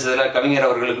 எல்லாரையும் சந்திச்சதில் கவிஞர்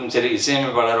அவர்களுக்கும் சரி,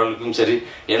 இசையமைப்பாளர் அவர்களுக்கும் சரி,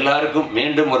 எல்லாருக்கும்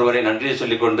மீண்டும் ஒருவரை நன்றியை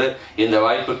சொல்லிக்கொண்டு இந்த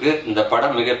வாய்ப்புக்கு இந்த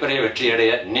படம் மிகப்பெரிய வெற்றி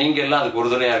அடைய நீங்க எல்லாம் அதுக்கு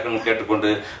உறுதுணையா இருக்கணும்னு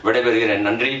கேட்டுக்கொண்டு விடைபெறுகிறேன்.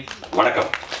 நன்றி,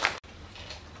 வணக்கம்.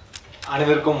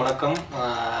 அனைவருக்கும் வணக்கம்.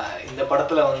 இந்த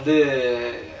படத்துல வந்து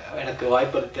எனக்கு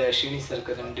வாய்ப்பளித்த ஸ்ரீனி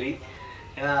சருக்கு நன்றி.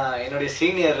 ஏன்னா என்னுடைய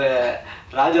சீனியர்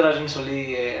ராஜராஜன் சொல்லி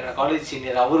காலேஜ்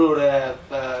சீனியர், அவரோட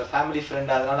ஃபேமிலி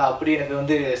ஃப்ரெண்ட், அதனால அப்படி எனக்கு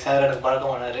வந்து சார் எனக்கு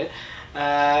பழக்கமானார்.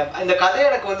 இந்த கதை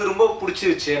எனக்கு வந்து ரொம்ப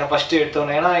பிடிச்சிருச்சு நான் ஃபஸ்ட்டு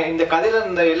எடுத்தோன்னே. ஏன்னா இந்த கதையில்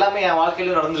இந்த எல்லாமே என்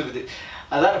வாழ்க்கையிலும் நடந்திருக்குது.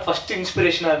 அதான் ஃபர்ஸ்ட்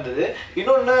இன்ஸ்பிரேஷனாக இருந்தது.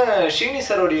 இன்னொன்று ஸ்ரீனி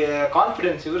சாரோடைய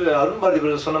கான்ஃபிடென்ஸ், இவர் அருண்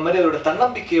பாரதி சொன்ன மாதிரி அவரோட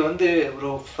தன்னம்பிக்கையை வந்து ஒரு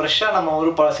ஃப்ரெஷ்ஷாக நம்ம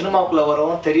ஒரு சினிமாக்குள்ளே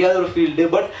வரோம், தெரியாத ஒரு ஃபீல்டு.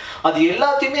 பட் அது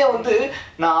எல்லாத்தையுமே வந்து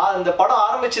நான் இந்த படம்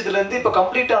ஆரம்பிச்சதுலேருந்து இப்போ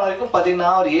கம்ப்ளீட் ஆன வரைக்கும்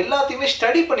பார்த்தீங்கன்னா அவர் எல்லாத்தையுமே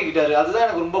ஸ்டடி பண்ணிக்கிட்டாரு. அதுதான்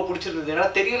எனக்கு ரொம்ப பிடிச்சிருந்தது. ஏன்னா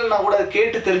தெரியலன்னா கூட அதை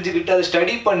கேட்டு தெரிஞ்சுக்கிட்டு அதை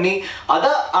ஸ்டடி பண்ணி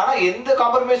அதான், ஆனால் எந்த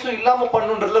காம்ப்ரமைஸும் இல்லாமல்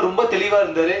பண்ணுன்றதுல ரொம்ப தெளிவாக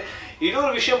இருந்தார்.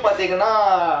 இன்னொரு விஷயம் பார்த்தீங்கன்னா,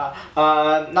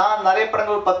 நான் நிறைய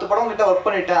படங்கள் 10 படம் கிட்ட ஒர்க்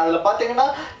பண்ணிட்டேன். அதில் பார்த்தீங்கன்னா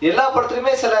எல்லா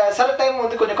படத்துலையுமே சில டைம்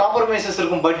வந்து கொஞ்சம் காம்ப்ரமைசஸ்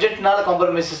இருக்கும், பட்ஜெட்னால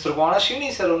காம்ப்ரமைசஸ் இருக்கும். ஆனால்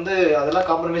ஸ்ரீனி சார் வந்து அதெல்லாம்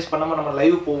காம்ப்ரமைஸ் பண்ணாமல் நம்ம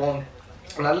லைவ் போவோம்.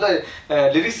 நல்ல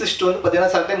லிரிசிஸ்ட் வந்து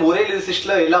பார்த்தீங்கன்னா சில டைம் ஒரே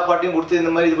லிரிசிஸ்டில் எல்லா பாட்டையும் கொடுத்து இந்த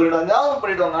மாதிரி இது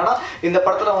பண்ணிவிடுவாங்க. ஆனால் இந்த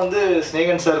படத்தில் வந்து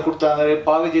ஸ்னேகன் சார் கொடுத்தாங்க,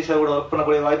 பாவிஜி சார் கூட ஒர்க்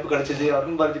பண்ணக்கூடிய வாய்ப்பு கிடைச்சிது,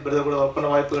 அருண் பாரதி பிரதர் கூட ஒர்க்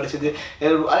பண்ண வாய்ப்பு கிடைச்சிது.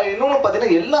 இன்னொன்று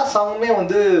பார்த்தீங்கன்னா எல்லா சாங்குமே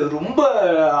வந்து ரொம்ப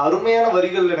அருமையான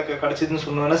வரிகள் எனக்கு கிடைச்சிதுன்னு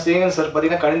சொல்லுவேன். ஏன்னா ஸ்னேகன் சார்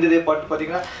பார்த்தீங்கன்னா கணிந்ததே பாட்டு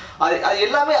பார்த்தீங்கன்னா அது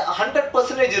எல்லாமே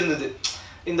 100% இருந்தது.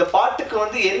 இந்த பாட்டுக்கு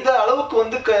வந்து எந்த அளவுக்கு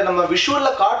வந்து நம்ம விஷுவல்ல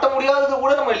காட்ட முடியாதது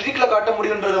கூட நம்ம லிரிக்ல காட்ட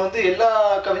முடியுன்றத வந்து எல்லா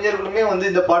கவிஞர்களுமே வந்து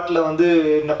இந்த பாட்டில் வந்து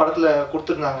இந்த படத்துல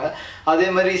கொடுத்துருந்தாங்க. அதே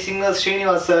மாதிரி singer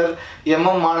Srinivas sir,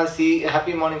 MM Manasi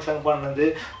happy morning song பண்ணது,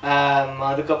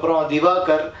 அதுக்கப்புறம்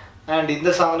திவாகர் அண்ட்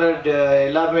இந்த சாங்ல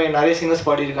எல்லாருமே நிறைய சிங்கர்ஸ்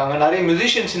பாடியிருக்காங்க, நிறைய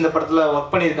மியூசிஷியன்ஸ் இந்த படத்துல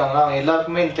ஒர்க் பண்ணியிருக்காங்க. அவங்க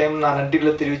எல்லாருக்குமே இந்த டைம் நான்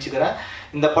நன்றிகளை தெரிவிச்சுக்கிறேன்.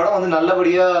 இந்த படம் வந்து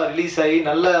நல்லபடியா ரிலீஸ் ஆகி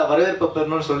நல்ல வரவேற்பு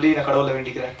பெறணும்னு சொல்லி நான் கடவுளை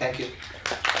வேண்டிக்கிறேன். தேங்க்யூ.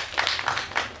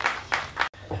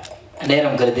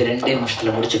 நேரம் கருதி 2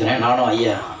 நிமிஷத்தில் முடிச்சுக்கிறேன். நானும்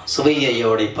ஐயா சுபை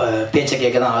ஐயாவோடைய பேச்சை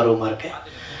கேட்க தான் ஆர்வமாக இருக்கேன்.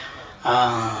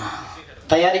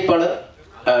 தயாரிப்பாளர்,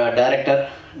 டைரக்டர்,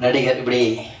 நடிகர், இப்படி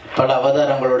பல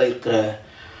அவதாரங்களோடு இருக்கிற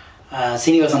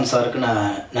சீனிவாசன் சாருக்கு நான்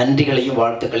நன்றிகளையும்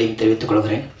வாழ்த்துக்களையும் தெரிவித்துக்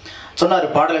கொள்கிறேன். சொன்னார்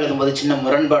பாடல் எழுதும்போது சின்ன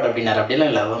முரண்பாடு அப்படின்னாரு. அப்படிலாம்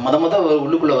இல்லை. முத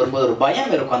உள்ளுக்குள்ளே வரும்போது ஒரு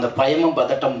பயம் இருக்கும். அந்த பயமும்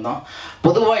பதட்டம் தான்.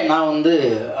 பொதுவாக நான் வந்து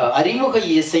அறிமுக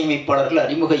இசையமைப்பாளர்கள்,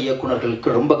 அறிமுக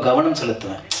இயக்குநர்களுக்கு ரொம்ப கவனம்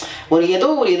செலுத்துவேன். ஏதோ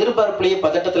ஒரு எதிர்பார்ப்புலேயே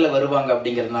பதட்டத்தில் வருவாங்க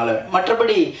அப்படிங்கிறதுனால.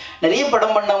 மற்றபடி நிறைய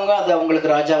படம் பண்ணவங்க அது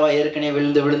அவங்களுக்கு ராஜாவாக ஏற்கனவே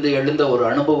விழுந்து எழுந்த ஒரு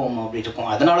அனுபவம் அப்படி இருக்கும்.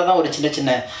 அதனால தான் ஒரு சின்ன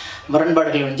சின்ன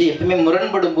முரண்பாடுகள் வந்து எப்பவுமே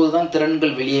முரண்படும் போது தான்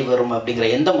திறன்கள் வெளியே வரும் அப்படிங்கிற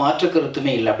எந்த மாற்று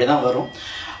கருத்துமே இல்லை. அப்படி தான் வரும்.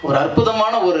 ஒரு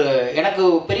அற்புதமான எனக்கு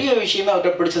பெரிய விஷயமே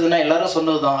அவர்கிட்ட பிடிச்சதுன்னா எல்லாரும்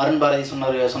சொன்னது தான், அருண் பாரதி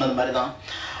சொன்னது மாதிரி தான்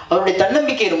அவருடைய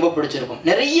தன்னம்பிக்கை ரொம்ப பிடிச்சிருக்கும்.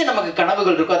 நிறைய நமக்கு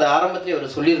கனவுகள் இருக்கும். அது ஆரம்பத்திலே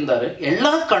அவர் சொல்லியிருந்தாரு.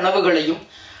 எல்லா கனவுகளையும்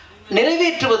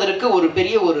நிறைவேற்றுவதற்கு ஒரு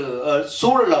பெரிய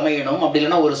சூழல் அமையணும். அப்படி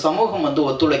இல்லைன்னா ஒரு சமூகம் வந்து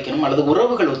ஒத்துழைக்கணும், அல்லது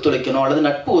உறவுகள் ஒத்துழைக்கணும், அல்லது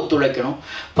நட்பு ஒத்துழைக்கணும்,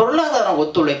 பொருளாதாரம்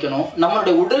ஒத்துழைக்கணும்,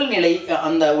 நம்மளுடைய உடல்நிலை,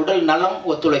 அந்த உடல் நலம்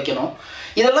ஒத்துழைக்கணும்.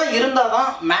 இதெல்லாம் இருந்தால்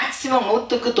தான் மேக்சிமம்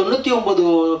 100க்கு 99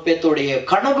 பேர்த்தோடைய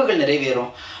கனவுகள்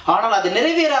நிறைவேறும். ஆனால் அது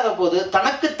நிறைவேறாத போது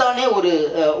தனக்குத்தானே ஒரு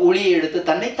ஒளியை எடுத்து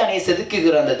தன்னைத்தானே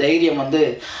செதுக்குகிற அந்த தைரியம் வந்து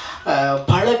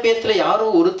பல பேர்த்துல யாரோ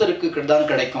ஒருத்தருக்கு தான்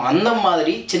கிடைக்கும். அந்த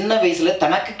மாதிரி சின்ன வயசுல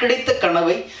தனக்கு கிடைத்த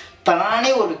கனவை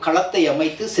தானே ஒரு களத்தை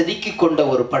அமைத்து செதுக்கி கொண்ட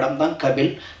ஒரு படம் தான்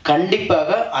கபில்.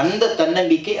 கண்டிப்பாக அந்த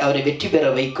தன்னம்பிக்கை அவரை வெற்றி பெற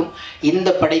வைக்கும். இந்த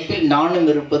படைப்பில் நானும்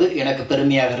இருப்பது எனக்கு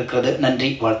பெருமையாக இருக்கிறது. நன்றி,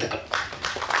 வாழ்த்துக்கள்.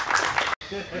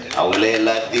 அவங்களே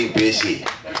எல்லாத்தையும் பேசி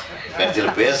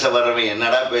கட்சியில் பேச வரவன்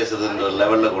என்னடா பேசுறதுன்ற ஒரு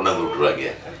லெவலில் கொண்டு வந்து விட்டுருவாங்க.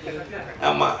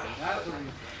 ஆமாம்,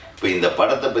 இப்போ இந்த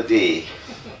படத்தை பற்றி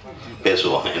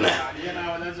பேசுவோம். என்ன,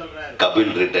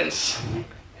 கபில் ரிட்டர்ன்ஸ்.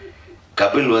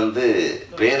 கபில் வந்து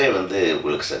பேரே வந்து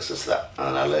உங்களுக்கு சக்ஸஸ் தான்.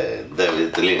 அதனால் இந்த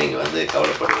விதத்துலேயும் நீங்கள் வந்து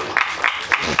கவலைப்படுவீங்க.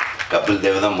 கபில்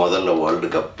தேவ் தான் முதல்ல வேர்ல்டு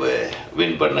கப்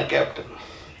வின் பண்ண கேப்டன்.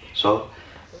 ஸோ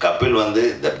கபில் வந்து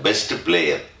த பெஸ்ட்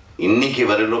பிளேயர். இன்னைக்கு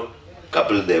வரையிலும்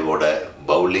Kapil தேவோட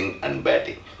bowling and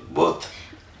batting both.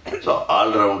 So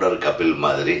allrounder Kapil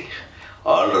மாதிரி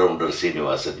ஆல்ரவுண்டர்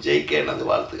சீனிவாசன் ஜெயிக்க எனது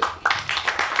வாழ்த்துக்கள்.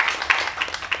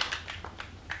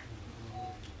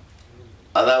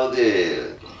 அதாவது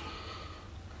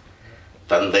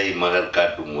தந்தை மகர்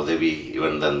காட்டும் உதவி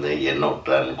இவன் தந்தை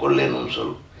என்னொற்றான் கொள்ளேனும்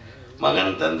சொல்,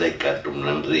 மகன் தந்தை காட்டும்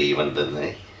நன்றி இவன் தந்தை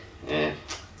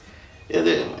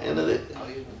எது என்னது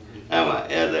ஆமாம்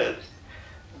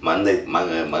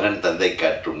மகன் தந்தை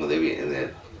காட்டும் உதவி,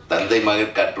 தந்தை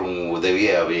மகன் காட்டும்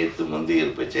உதவியை அவையத்து முந்தி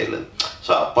இருப்ப செயலது.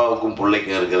 ஸோ அப்பாவுக்கும்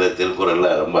பிள்ளைக்கும் இருக்கிற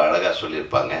திருக்குறளில் ரொம்ப அழகாக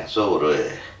சொல்லியிருப்பாங்க. ஸோ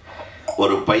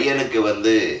ஒரு பையனுக்கு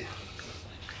வந்து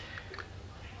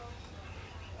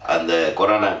அந்த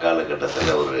கொரோனா காலகட்டத்தில்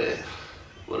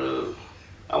ஒரு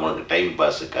அவனுக்கு டைம்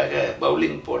பாஸுக்காக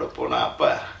பவுலிங் போட போனால் அப்பா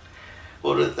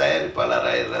ஒரு தயாரிப்பாளர்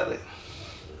ஆயிடுறாரு.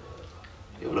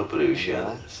 எவ்வளோ பெரிய விஷயம்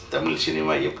அது. தமிழ்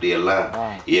சினிமா எப்படியெல்லாம்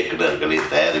இயக்குநர்களை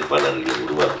தயாரிப்பாளர்களை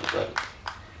உருவாக்குறாரு.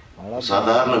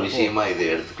 சாதாரண விஷயமா இதை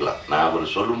எடுத்துக்கலாம். நான்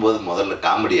அவர் சொல்லும்போது முதல்ல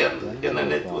காமெடியாக இருந்தது, என்ன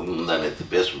நேற்று வந்து முந்தா நேற்று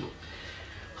பேசும்போது.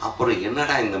 அப்புறம்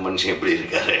என்னடா இந்த மனுஷன் எப்படி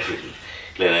இருக்காரு அப்படின்னு.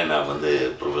 இல்லைன்னா நான் வந்து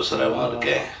ப்ரொஃபஸராகவும்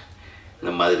இருக்கேன்,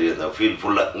 இந்த மாதிரி அந்த ஃபீல்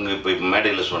ஃபுல்லாக உங்கள் இப்போ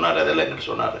மேடையில் சொன்னார், அதெல்லாம்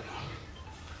எங்கிட்ட சொன்னார்.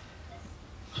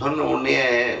 சொன்ன உடனே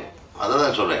அதை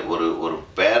தான் சொன்னேன், ஒரு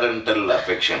பேரண்டல்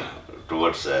அஃபெக்ஷன்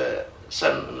டுவர்ட்ஸ்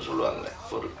சன்னு சொல்லுவாங்க.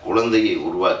 ஒரு குழந்தையை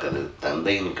உருவாக்குறது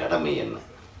தந்தையின் கடமை என்ன.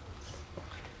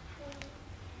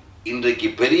 இன்றைக்கு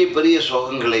பெரிய பெரிய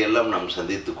சோகங்களை எல்லாம் நாம்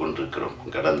சந்தித்து கொண்டிருக்கிறோம்.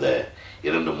 கடந்த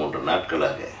 2-3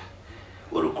 நாட்களாக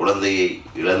ஒரு குழந்தையை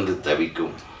இழந்து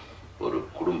தவிக்கும் ஒரு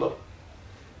குடும்பம்.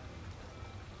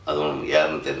 அதுவும்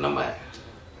யாருன்னு தெரியும், நம்ம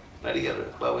நடிகர்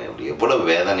பாவம் எப்படி எவ்வளவு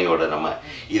வேதனையோட நம்ம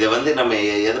இதை வந்து நம்ம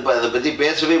அதை பற்றி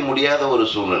பேசவே முடியாத ஒரு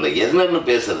சூழ்நிலை. என்னன்னு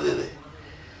பேசுறது இது?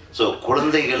 ஸோ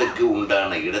குழந்தைகளுக்கு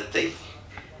உண்டான இடத்தை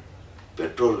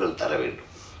பெற்றோர்கள் தர வேண்டும்.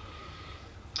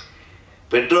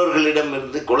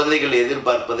 பெற்றோர்களிடமிருந்து குழந்தைகள்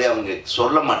எதிர்பார்ப்பதை அவங்க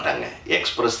சொல்ல மாட்டாங்க,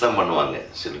 எக்ஸ்பிரஸ் தான் பண்ணுவாங்க.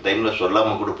 சில டைமில்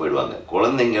சொல்லாமல் கூட போயிடுவாங்க.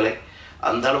 குழந்தைங்களை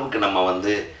அந்த அளவுக்கு நம்ம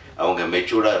வந்து அவங்க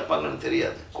மெச்சூர்டாக இருப்பாங்கன்னு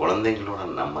தெரியாது. குழந்தைங்களோட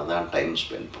நம்ம தான் டைம்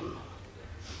ஸ்பெண்ட் பண்ணணும்.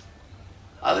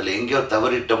 அதில் எங்கேயோ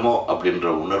தவறிட்டோமோ அப்படின்ற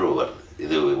உணர்வு வருது.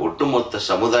 இது ஒட்டுமொத்த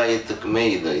சமுதாயத்துக்குமே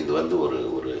இது வந்து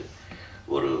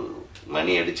ஒரு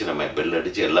மணி அடித்து நம்ம பெல்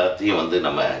அடித்து எல்லாத்தையும் வந்து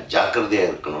நம்ம ஜாக்கிரதையாக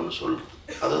இருக்கணும்னு சொல்கிறது.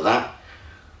 அதுதான்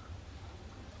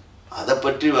அதை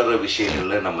பற்றி வர்ற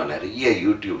விஷயங்களில் நம்ம நிறைய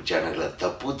யூடியூப் சேனலில்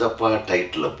தப்பாக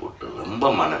டைட்டில் போட்டு ரொம்ப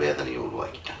மனவேதனையை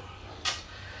உருவாக்கிட்டாங்க.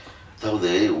 அதாவது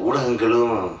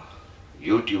ஊடகங்களும்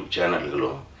யூடியூப்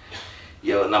சேனல்களும்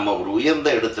நம்ம ஒரு உயர்ந்த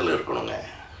இடத்துல இருக்கணுங்க.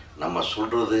 நம்ம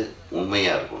சொல்கிறது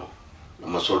உண்மையாக இருக்கணும்,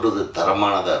 நம்ம சொல்கிறது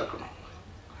தரமானதாக இருக்கணும்.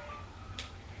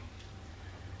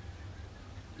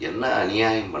 என்ன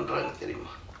அநியாயம் பண்ணுறாங்க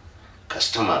தெரியுமா?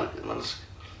 கஷ்டமாக இருக்குது மனசுக்கு.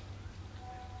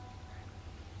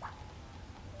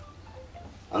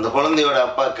 அந்த குழந்தையோட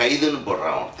அப்பா கைதுன்னு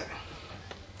போடுறான் ஒருத்தன்.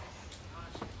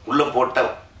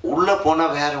 உள்ளே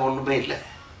போனால் வேற ஒன்றுமே இல்லை.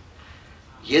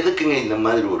 எதுக்குங்க இந்த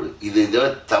மாதிரி இது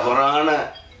தவறான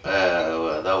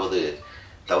அதாவது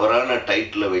தவறான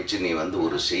டைட்டில் வச்சு நீ வந்து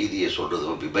ஒரு செய்தியை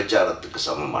சொல்கிறதும் விபச்சாரத்துக்கு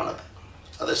சமமானது.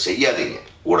 அதை செய்யாதீங்க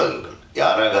ஊடகங்கள்,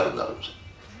 யாராக இருந்தாலும்.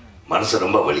 மனசு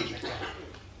ரொம்ப வலிக்குது.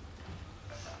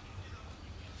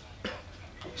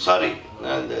 சாரி,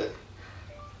 நான் இந்த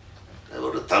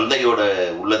ஒரு தந்தையோட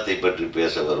உள்ளத்தை பற்றி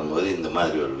பேச வரும்போது இந்த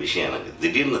மாதிரி ஒரு விஷயம் எனக்கு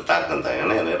திடீர்னு தாக்கம் தான்.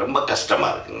 ஏன்னா எனக்கு ரொம்ப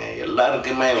கஷ்டமாக இருக்குங்க.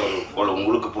 எல்லாருக்குமே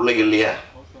உங்களுக்கு பிள்ளைகள் இல்லையா?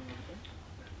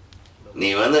 நீ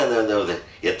வந்து அந்த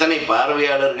எத்தனை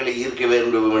பார்வையாளர்களை ஈர்க்க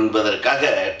வேண்டும்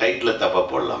என்பதற்காக டைட்டில் தப்பா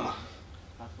போடலாமா?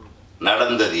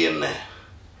 நடந்தது என்ன,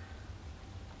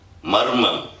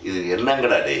 மர்மம், இது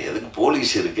என்னங்கடா டே? எதுக்கு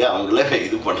போலீஸ் இருக்கு, அவங்களே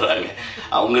இது பண்றாங்க,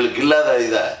 அவங்களுக்கு இல்லாத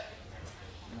இதா?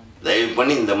 தயவு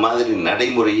பண்ணி இந்த மாதிரி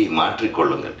நடைமுறையை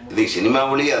மாற்றிக்கொள்ளுங்கள். இது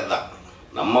சினிமாவிலேயே அதுதான்.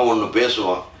 நம்ம ஒன்று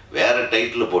பேசுவோம், வேற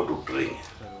டைட்டில் போட்டு விட்டுறீங்க.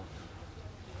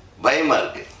 பயமா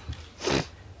இருக்கு.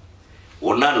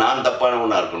 ஒன்னா நான்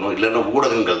தப்பானவனா இருக்கணும், இல்லைன்னா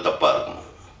ஊடகங்கள் தப்பா இருக்கணும்.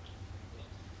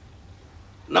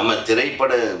 நம்ம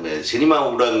திரைப்பட சினிமா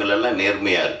ஊடகங்கள் எல்லாம்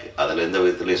நேர்மையா இருக்கு, அதுல எந்த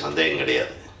விதத்துலையும் சந்தேகம்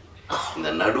கிடையாது. இந்த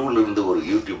நடுவில் இருந்து ஒரு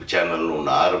யூடியூப் சேனல்னு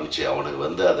ஒன்று ஆரம்பிச்சு அவனுக்கு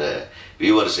வந்து அதை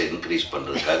வியூவர்ஸை இன்க்ரீஸ்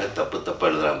பண்ணுறதுக்காக தப்பு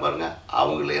எழுதுறாங்க பாருங்க.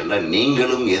 அவங்களை எல்லாம்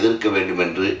நீங்களும் எதிர்க்க வேண்டும்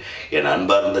என்று என்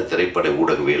அன்பார்ந்த திரைப்பட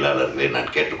ஊடகவியலாளர்களை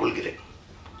நான் கேட்டுக்கொள்கிறேன்.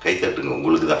 கைத்தட்டுங்க,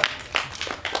 உங்களுக்கு தான்.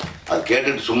 அது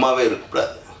கேட்டுட்டு சும்மாவே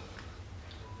இருக்கக்கூடாது.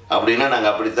 அப்படின்னா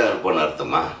நாங்கள் அப்படித்தான் இருப்போம்னு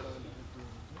அர்த்தமா?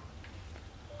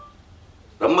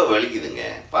 ரொம்ப வலிக்குதுங்க.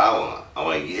 பாவம்,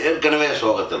 அவன் ஏற்கனவே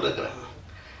சோகத்தில் இருக்கிறான்.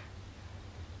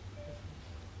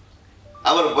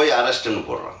 அவரை போய் அரெஸ்ட்னு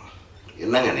போடுறான்.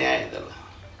 என்னங்க நியாயம் இதெல்லாம்?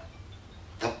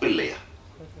 தப்பு இல்லையா?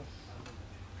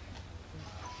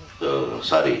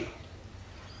 சாரி,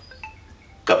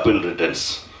 கபில் ரிட்டர்ன்ஸ்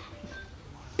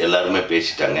எல்லாருமே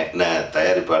பேசிட்டாங்க. என்ன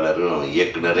தயாரிப்பாளரும்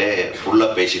இயக்குனரே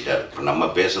ஃபுல்லாக பேசிட்டார். இப்போ நம்ம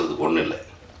பேசுறதுக்கு ஒன்றும் இல்லை.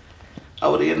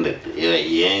 அவர் என்ன,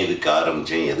 ஏன் இதுக்கு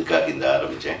ஆரம்பித்தேன், எதுக்காக இந்த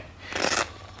ஆரம்பித்தேன்,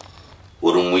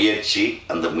 ஒரு முயற்சி,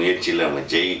 அந்த முயற்சியில் நம்ம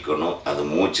ஜெயிக்கணும், அது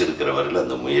மூச்சு இருக்கிற வரையில்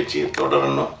அந்த முயற்சியை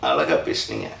தொடரணும். அழகாக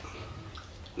பேசுனீங்க.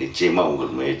 நிச்சயமாக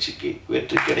உங்கள் முயற்சிக்கு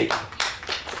வெற்றி கிடைக்கும்.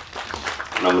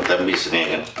 நம்ம தம்பி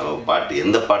ஸ்னேகன் அவன் பாட்டு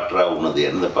எந்த பாட்டுறா உனது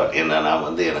எந்த பாட்டு, ஏன்னா நான்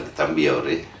வந்து எனக்கு தம்பி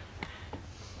அவர்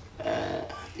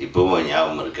இப்போவும்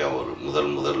ஞாபகம் இருக்கேன். ஒரு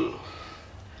முதல்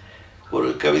ஒரு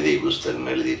கவிதை புஸ்தகம்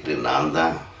எழுதிட்டு நான்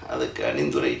தான் அதுக்கு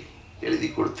அணிந்துரை எழுதி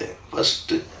கொடுத்தேன்.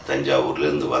 ஃபஸ்ட்டு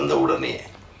தஞ்சாவூர்லேருந்து வந்த உடனே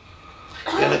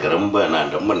எனக்கு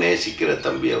நான் ரொம்ப நேசிக்கிற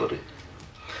தம்பி அவர்.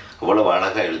 அவ்வளோ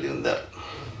அழகாக எழுதியிருந்தார்.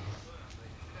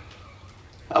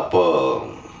 அப்போது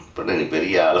இப்போ நீ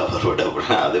பெரிய ஆளவர் விட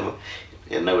அப்படின்னா அது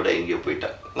என்னை விட எங்கேயோ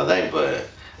போயிட்டான். அதான் இப்போ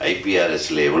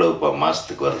ஐபிஆர்எஸில் எவ்வளோ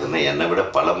மாதத்துக்கு வருதுன்னா என்னை விட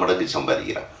பல மடங்கு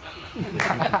சம்பாதிக்கிறான்.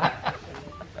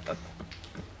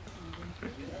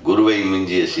 குருவை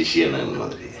மிஞ்சிய சிஷியன்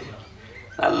மாதிரி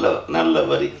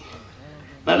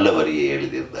நல்ல வரியை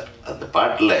எழுதியிருந்தார். அந்த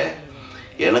பாட்டில்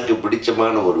எனக்கு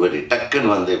பிடிச்சமான ஒரு வரி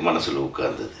டக்குன்னு வந்து மனசில்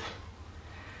உட்கார்ந்தது.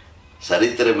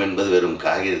 சரித்திரம் என்பது வெறும்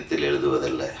காகிதத்தில்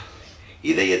எழுதுவதல்ல,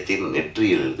 இதயத்தின்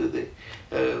நெற்றியில் எழுதுவது,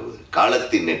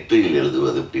 காலத்தின் நெற்றியில்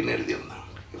எழுதுவது அப்படின்னு எழுதியிருந்தான்.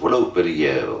 இவ்வளவு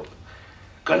பெரிய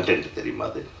கண்டென்ட் தெரியுமா?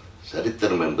 அது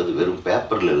சரித்திரம் என்பது வெறும்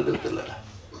பேப்பரில் எழுதுறது இல்லைடா.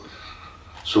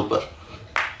 சூப்பர்.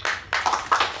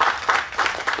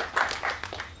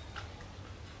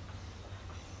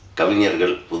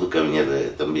 கவிஞர்கள், புது கவிஞர்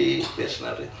தம்பி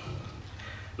பேசினார்.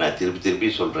 நான் திருப்பி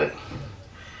சொல்கிறேன்,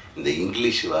 இந்த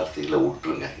இங்கிலீஷ் வார்த்தைகளை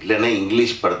விட்டுருங்க. இல்லைன்னா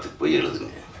இங்கிலீஷ் படத்துக்கு போய்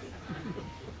எழுதுங்க.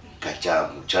 கச்சா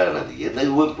முச்சானது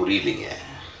எதுவும் புரியலைங்க.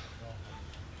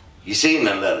 இசை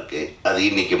நல்லா இருக்கு. அது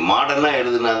இன்னைக்கு மாடர்னாக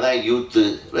எழுதுனாதான் யூத்து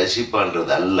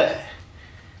ரசிப்பான்றது அல்ல.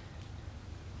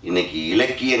 இன்னைக்கு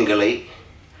இலக்கியங்களை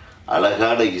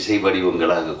அழகான இசை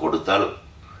வடிவங்களாக கொடுத்தால்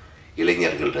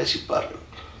இளைஞர்கள் ரசிப்பார்கள்.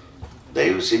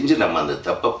 தயவு செஞ்சு நம்ம அந்த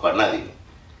தப்பை பண்ணாதீங்க.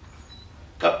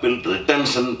 கபில்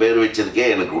ரிட்டர்ன்ஸ்ன்னு பேர் வச்சிருக்கே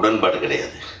எனக்கு உடன்பாடு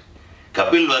கிடையாது.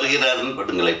 கபில் வருகிறாருன்னு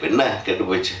பட்டுங்களேன். இப்போ என்ன கெட்டு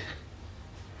போச்சு?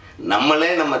 நம்மளே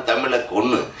நம்ம தமிழை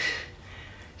கொன்று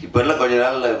இப்போல்லாம் கொஞ்ச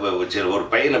நாளில் இப்போ சரி ஒரு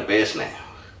பையனை பேசினேன்.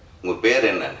 உங்கள் பேர்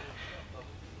என்னன்னு?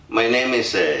 My name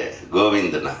is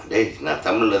கோவிந்தனா. டேய் நான்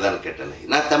தமிழில் தானே கேட்டேனே.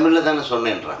 நான் தமிழில் தானே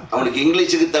சொன்னேன்றான். அவனுக்கு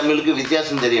இங்கிலீஷுக்கு தமிழுக்கு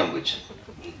வித்தியாசம் தெரியாமல் போச்சு.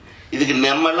 இதுக்கு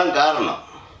நம்மெல்லாம் காரணம்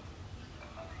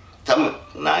தமிழ்.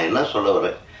 நான் என்ன சொல்ல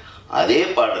வரேன், அதே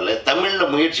பாடலை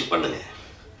தமிழில் முயற்சி பண்ணுங்க.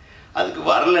 அதுக்கு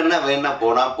வரலன்னா வேணா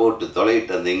போனால் போட்டு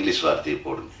தொலைகிட்டு அந்த இங்கிலீஷ் வார்த்தையை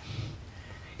போடுங்க.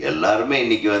 எல்லாருமே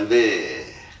இன்றைக்கி வந்து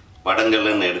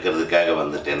படங்கள்னு எடுக்கிறதுக்காக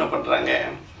வந்துட்டு என்ன பண்ணுறாங்க,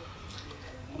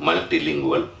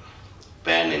 மல்டிலிங்குவல்,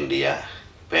 பேன் இண்டியா,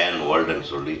 பேன் வேர்ல்டுன்னு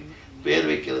சொல்லி பேர்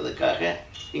வைக்கிறதுக்காக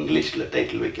இங்கிலீஷில்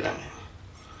டைட்டில் வைக்கிறாங்க.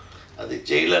 அது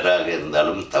ஜெயிலராக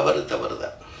இருந்தாலும் தவறு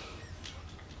தான்.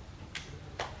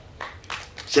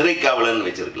 சிறைக்காவலன்னு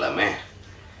வச்சிருக்கலாமே.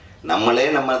 நம்மளே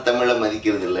நம்ம தமிழை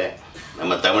மதிக்கிறது இல்லை.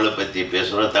 நம்ம தமிழை பற்றி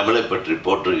பேசுகிறோம், தமிழை பற்றி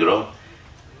போட்டிருக்கிறோம்.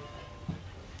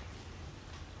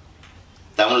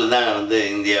 தமிழ் தான் வந்து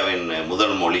இந்தியாவின்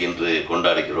முதல் மொழி என்று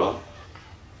கொண்டாடுகிறோம்.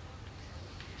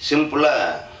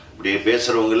 சிம்பிளாக இப்படி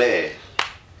பேசுகிறவங்களே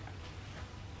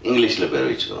இங்கிலீஷில் பேர்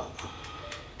வச்சுக்கிறோம்.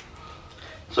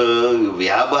 ஸோ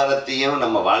வியாபாரத்தையும்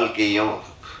நம்ம வாழ்க்கையும்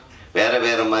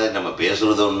வேறு மாதிரி நம்ம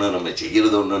பேசுகிறது ஒன்று, நம்ம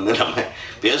செய்கிறது ஒன்றுன்னு நம்ம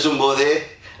பேசும்போதே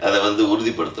அதை வந்து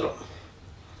உறுதிப்படுத்துகிறோம்.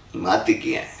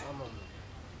 மாற்றிக்கிங்க.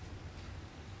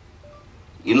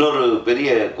 இன்னொரு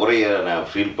பெரிய குறையை நான்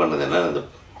ஃபீல் பண்ணது என்ன,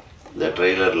 இந்த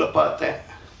ட்ரெய்லரில் பார்த்தேன்.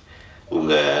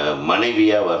 உங்கள்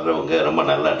மனைவியாக வர்றவங்க ரொம்ப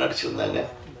நல்லா நடிச்சிருந்தாங்க.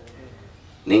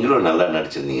 நீங்களும் நல்லா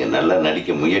நடிச்சிருந்தீங்க. நல்லா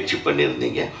நடிக்க முயற்சி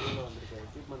பண்ணியிருந்தீங்க.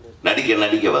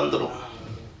 நடிக்க வந்துடும்.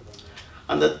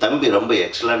 அந்த தம்பி ரொம்ப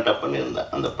எக்ஸலண்ட்டாக பண்ணியிருந்தான்.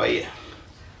 அந்த பையன்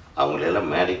அவங்களெல்லாம்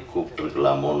மேடைக்கு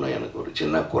கூப்பிட்டுருக்கலாமோன்னு எனக்கு ஒரு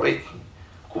சின்ன குறை.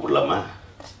 கூப்பிடலாமா?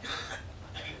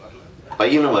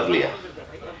 பையனும் வரலையா?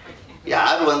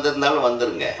 யார் வந்திருந்தாலும்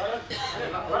வந்துருங்க.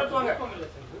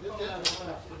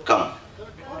 கம்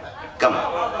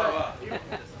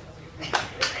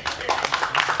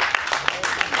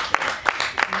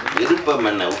விருப்பம்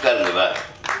என்ன? உட்காருங்க, வா.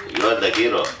 You are the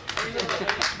hero.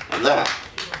 அதான்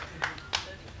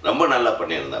ரொம்ப நல்லா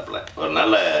பண்ணியிருந்தாப்புல. ஒரு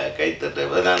நல்ல கைத்தட்டு.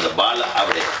 அந்த பால்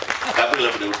அப்படியே கபில்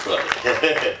அப்படி விட்டுருவாரு.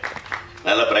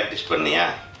 நல்லா ப்ராக்டிஸ் பண்ணியா?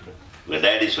 உங்கள்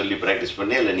டேடி சொல்லி ப்ராக்டிஸ்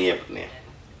பண்ணியா இல்லை நீயே பண்ணியா?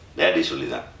 டேடி சொல்லி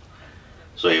தான்.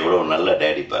 ஸோ எவ்வளோ நல்ல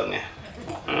டேடி பாருங்க.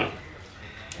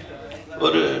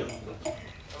 ஒரு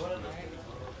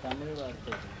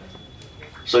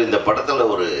ஸோ இந்த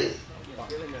படத்தில் ஒரு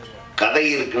கதை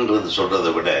இருக்குன்றது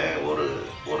சொல்கிறத விட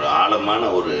ஒரு ஆழமான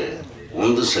ஒரு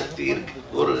உந்து சக்தி இருக்கு.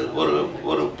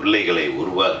 ஒரு பிள்ளைகளை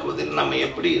உருவாக்குவதில் நம்ம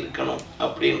எப்படி இருக்கணும்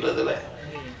அப்படின்றதுல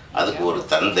அதுக்கு ஒரு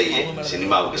தந்தையே,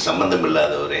 சினிமாவுக்கு சம்பந்தம்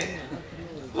இல்லாதவரே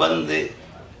வந்து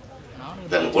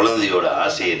தன் குழந்தையோட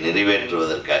ஆசையை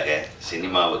நிறைவேற்றுவதற்காக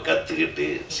சினிமாவை கற்றுக்கிட்டு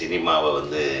சினிமாவை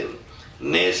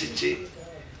நேசித்து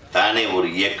தானே ஒரு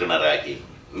இயக்குனராகி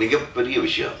மிகப்பெரிய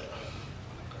விஷயம்.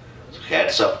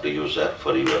 Hats off to you sir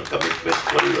for your commitment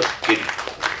for your kid.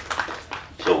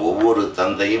 So ஒவ்வொரு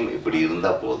தந்தையும் இப்படி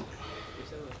இருந்தால் போதும்,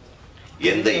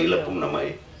 எந்த இழப்பும் நம்மை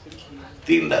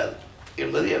தீண்டாது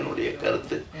என்பது என்னுடைய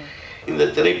கருத்து. இந்த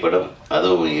திரைப்படம்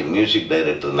அதுவும் மியூசிக்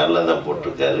டைரக்டர் நல்லா தான்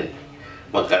போட்டிருக்காரு.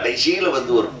 கடைசியில்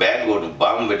ஒரு பேக் ஒன்று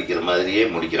பாம்பு வெடிக்கிற மாதிரியே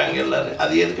முடிக்கிறாங்க எல்லாரும்.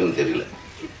 அது எதுக்குன்னு தெரியல.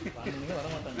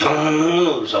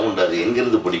 ஒரு சவுண்ட், அது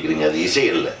எங்கிருந்து பிடிக்கிறீங்க? அது இசை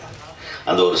இல்லை,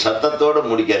 அந்த ஒரு சத்தத்தோடு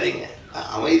முடிக்காதீங்க,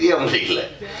 அமைதியாக முடியல.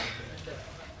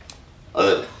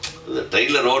 அது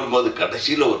ட்ரெயிலர் ஓடும்போது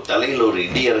கடைசியில் ஒரு தலையில் ஒரு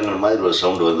இடி இறங்குற மாதிரி ஒரு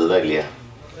சவுண்டு வந்ததா இல்லையா?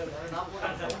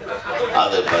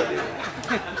 அதை பார்த்தீங்க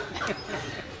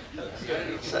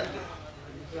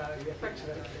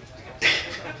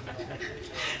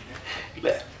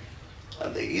இல்லை,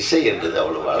 அந்த இசை என்றது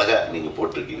அவ்வளோ அழகாக நீங்கள்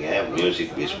போட்டிருக்கீங்க.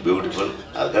 Music is beautiful.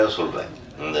 அதுக்காக சொல்கிறேன்,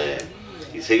 இந்த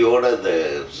இசையோட இந்த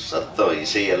சத்தம்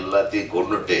இசை எல்லாத்தையும்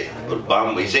கொண்டுட்டு ஒரு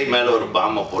பாம்பு, இசை மேலே ஒரு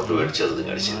பாம்பை போட்டு வெடிச்சிருது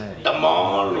கடைசி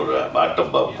டம்மால் ஒரு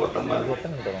பாட்டம் பாம்பு போட்ட மாதிரி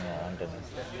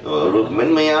ஒரு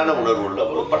மென்மையான உணர்வு உள்ள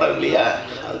ஒரு படம் இல்லையா?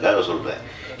 அதுக்காக சொல்கிறேன்.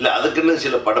 இல்லை, அதுக்குன்னு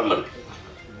சில படம் இருக்கு,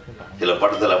 சில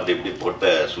படத்தில் அப்படி இப்படி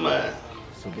போட்ட சும்மா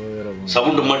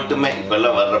சவுண்டு மட்டுமே.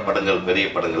 இப்பெல்லாம் வர்ற படங்கள், பெரிய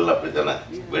படங்கள் அப்படி தானே,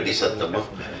 வெடி சத்தமும்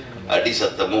அடி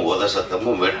சத்தமும் உத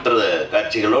சத்தமும் வெட்டுற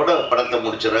காட்சிகளோட படத்தை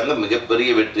முடிச்சிடறாங்க,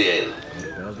 மிகப்பெரிய வெற்றி ஆயிடுது.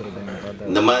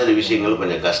 இந்த மாதிரி விஷயங்கள்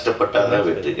கொஞ்சம் கஷ்டப்பட்டாதான்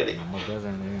வெற்றி கிடைக்கும்.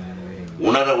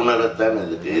 உணரத்தான்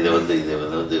இதுக்கு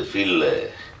இதை ஃபீல்ல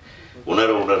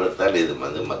உணரத்தான் இது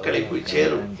மக்களை போய்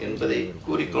சேரும் என்பதை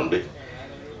கூறிக்கொண்டு,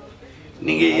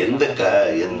 நீங்க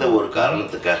எந்த ஒரு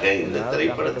காரணத்துக்காக இந்த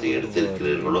திரைப்படத்தை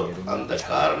எடுத்திருக்கிறீர்களோ அந்த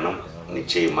காரணம்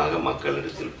நிச்சயமாக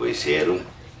மக்களிடத்தில் போய் சேரும்.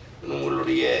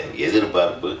 உங்களுடைய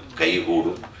எதிர்பார்ப்பு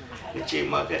கைகூடும்.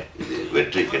 நிச்சயமாக இது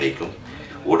வெற்றி கிடைக்கும்.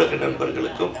 ஊடக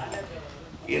நண்பர்களுக்கும்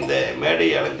இந்த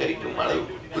மேடையை அலங்கரிக்கும் அளவு,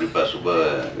 குறிப்பாக சுப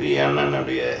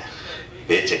அண்ணனுடைய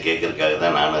பேச்சை கேட்கறதுக்காக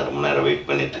தான் நான் ரொம்ப நேரம் வெயிட்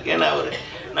பண்ணிட்டு இருக்கேன். ஏன்னா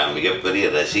நான் மிகப்பெரிய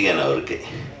ரசிகன், அவருக்கு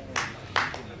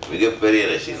மிகப்பெரிய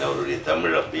ரசிகன். அவருடைய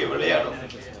தமிழ் அப்படியே விளையாடும்.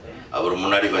 அவர்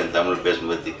முன்னாடி கொஞ்சம் தமிழ்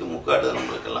பேசும்போது திக்கு முக்காடு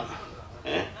நம்மளுக்கெல்லாம்.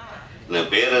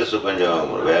 பேரரசு கொஞ்சம்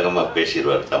வேகமாக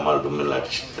பேசிடுவார், தமிழ் தமிழ்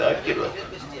அடிச்சு ஆக்கிடுவார்.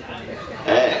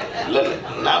 இல்லை,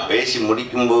 நான் பேசி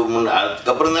முடிக்கும்போது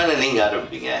அதுக்கப்புறம் தானே நீங்கள்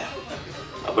ஆரம்பிப்பீங்க.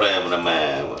 அப்புறம் நம்ம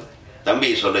தம்பி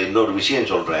சொல்ல இன்னொரு விஷயம்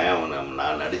சொல்கிறேன்.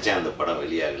 நான் நடித்தேன், அந்த படம்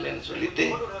வெளியாகலைன்னு சொல்லிட்டு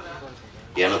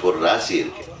எனக்கு ஒரு ராசி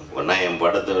இருக்கு. ஒன்றா என்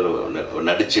படத்தை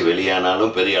நடித்து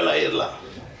வெளியானாலும் பெரிய ஆள் ஆயிடலாம்,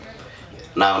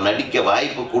 நான் நடிக்க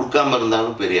வாய்ப்பு கொடுக்காம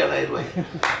இருந்தாலும் பெரிய ஆள் ஆயிடுவேன்.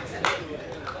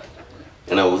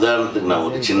 ஏன்னா உதாரணத்துக்கு நான்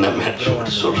ஒரு சின்ன மேட்ரு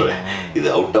சொல்கிறேன், இது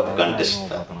அவுட் ஆஃப் கான்டெஸ்ட்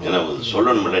தான். ஏன்னா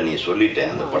சொல்லணும்ல, நீ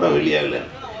சொல்லிட்டேன் அந்த படம் வெளியாகலைன்னு.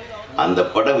 அந்த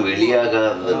படம்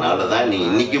வெளியாகாததுனால தான் நீ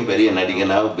இன்னைக்கும் பெரிய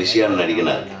நடிகனாக பிஸியான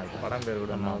நடிகனாக இருக்கு.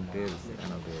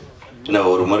 ஏன்னா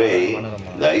ஒரு முறை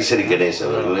இந்த ஐசரி கணேஷ்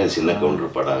அவர்கள் சின்ன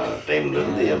கவுண்டர் படம்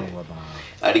டைம்லேருந்து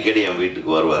அடிக்கடி என் வீட்டுக்கு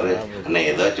வருவார். அண்ணா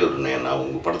ஏதாச்சும் ஒரு நான்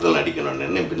உங்கள் படத்தில்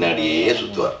நடிக்கணும்னு பின்னாடியே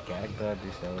சுற்றுவார்.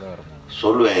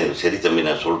 சொல்லுவேன், சரி தம்பி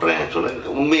நான் சொல்கிறேன்.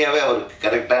 உண்மையாகவே அவருக்கு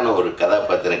கரெக்டான ஒரு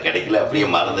கதாபாத்திரம் கிடைக்கல, அப்படியே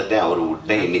மறந்துட்டேன், அவர்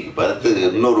விட்டேன். இன்னைக்கு பார்த்து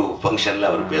இன்னொரு ஃபங்க்ஷனில்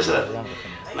அவர் பேசுகிறார்,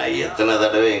 நான் எத்தனை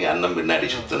தடவை எங்கள் அண்ணன் பின்னாடி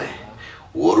சுற்றினேன்,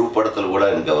 ஒரு படத்தில் கூட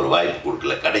எனக்கு அவர் வாய்ப்பு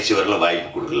கொடுக்கல, கடைசி வரலும் வாய்ப்பு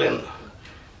கொடுக்கலன்னு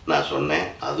நான் சொன்னேன்.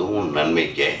 அதுவும்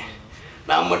நன்மைக்கே.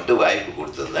 நான் மட்டும் வாய்ப்பு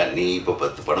கொடுத்துருந்தா நீ இப்போ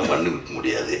 10 படம் பண்ணி வைக்க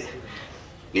முடியாது,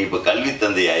 நீ இப்போ கல்வி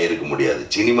தந்தையாக இருக்க முடியாது,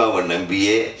 சினிமாவை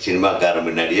நம்பியே சினிமாக்காரன்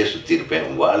பின்னாடியே சுற்றி இருப்பேன்,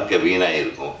 வாழ்க்கை வீணாக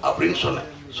இருக்கும் அப்படின்னு சொன்னேன்.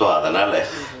 ஸோ அதனால்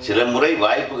சில முறை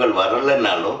வாய்ப்புகள்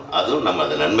வரலைன்னாலும் அதுவும் நம்ம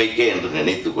அதை நன்மைக்கே என்று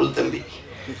நினைத்துக்கொள் தம்பி.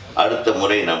 அடுத்த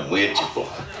முறை நாம்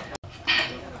முயற்சிப்போம்.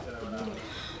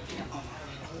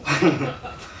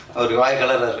 அவர் வாய்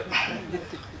கலர்றாரு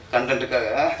கண்டென்ட்டுக்காக.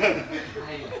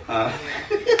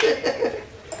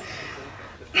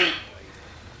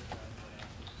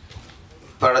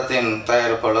 படத்தின்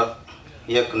தயாரிப்பாளர்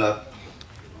இயக்குனர்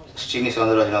ஸ்ரீனி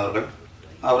சவுந்தரராஜன் அவர்கள்,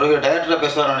 அவருக்கு டைரக்டராக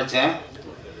பேசுவார்னு நினச்சேன்,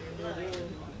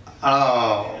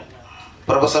 ஆனால்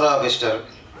ப்ரொஃபஸராக பேசிட்டார்.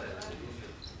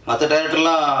 மற்ற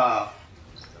டைரக்டர்லாம்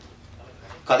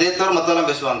கதையை தவிர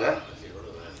மற்றெல்லாம் பேசுவாங்க,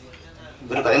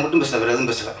 வெறும் கதை மட்டும் பேசல, வேறு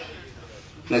எதுவும் பேசலை.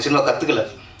 இந்த சினிமா கற்றுக்கல,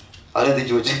 அதையும்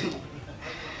தீச்சு வச்சு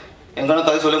எங்கன்னா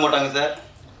கதை சொல்ல மாட்டாங்க சார்.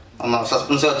 ஆமாம்,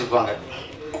 சஸ்பென்ஸாக வச்சுருப்பாங்க.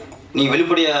 நீங்கள்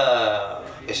வெளிப்படையாக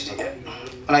பேசிட்டீங்க,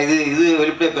 ஆனால் இது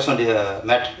வெளிப்படையாக பேச வேண்டிய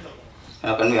மேட்ரு,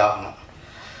 எனக்கு கன்வே ஆகணும்.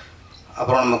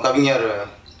 அப்புறம் நம்ம கவிஞர்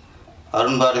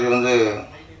அருண் பாரதி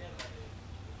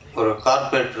ஒரு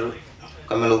கார்பரேட்ரு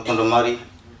கம்பெனியில் ஒர்க் பண்ணுற மாதிரி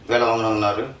வேலை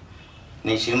வாங்கினாங்கன்னாரு.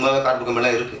 நீ சினிமாவே கார்பரேட்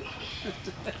கம்பெனிலாம் இருக்குது,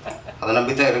 அதை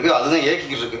நம்பி தான் இருக்குது, அதுதான்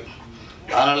இயக்கிக்கிட்டு இருக்குது.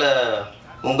 அதனால்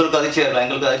உங்களுக்கு அதிர்ச்சியாக இல்லை,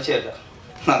 எங்களுக்கு அதிர்ச்சியாக இல்லை,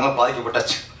 நாங்களாம்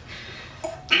பாதிக்கப்பட்டாச்சு.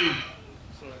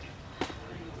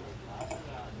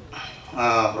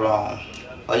 அப்புறம்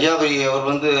வையாபுரி அவர்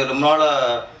வந்து ரொம்ப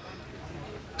நாளாக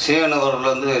ஸ்னேகன்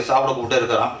அவர்கள் வந்து சாப்பிட கூப்பிட்டே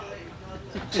இருக்கிறான்.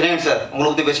 ஸ்னேகன் சார் உங்களை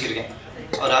பற்றி பேசிக்கிருக்கேன்,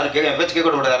 அவர் யாரும் பேச்சு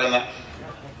கேட்க விட யாரையுமே.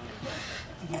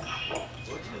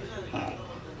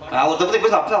 நான் ஒருத்த பற்றி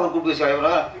பேச அப்போ அவர் கூப்பிட்டு பேசி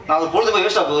நான் அவர் பொழுது போய்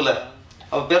வேஸ்ட்டாக போதில்லை,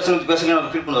 அவர் பேசுங்க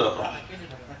நான் ஃபீல் பண்ணுவார். அப்புறம்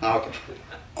ஓகே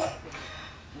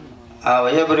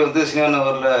வையாபுரி வந்து ஸ்னேகன்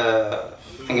அவரில்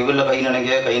எங்கள் வீட்டில்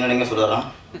கை நினைங்க சொல்லுறான்.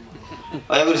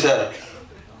 வையாபுரி சார்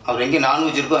அவர் எங்கே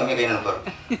நான்வெஜ் இருக்கோ அங்கே கை நினைப்பார்.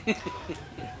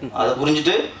 அதை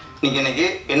புரிஞ்சுட்டு நீங்கள் இன்னைக்கு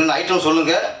என்னென்ன ஐட்டம்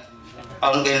சொல்லுங்கள்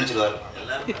அவனு கை நினைச்சிடுவார்.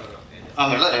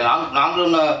 ஆமாம் எல்லோரும்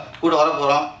நாங்களும் கூட வர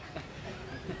போகிறோம்.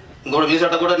 உங்களோட ரிலீஸ்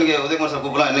ஆட்ட கூட நீங்கள் உதயகுமார் சார்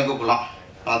கூப்பிடலாம், என்னை கூப்பிடலாம்,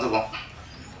 வந்துருக்கோம்.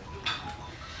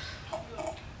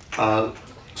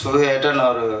 சுவையாயிட்ட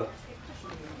நான்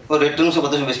ஒரு 8 நிமிஷம்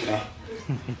 10 நிமிஷம் பேசிக்கிறேன்.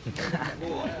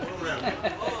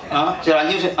 சரி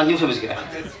 5 நிமிஷம் பேசிக்கிறேன்.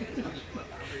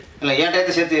 இல்லை என்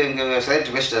டயத்தை சேர்த்து எங்கள்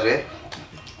சைட்டு பேசிட்டாரு.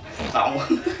 அவங்க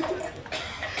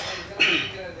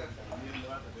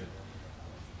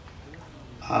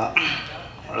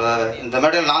இந்த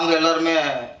மேடையில் நாங்கள் எல்லாருமே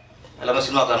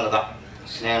சினிமாக்காரங்க தான்.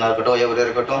 ஸ்னேகனாக இருக்கட்டும், வையாபுரியாக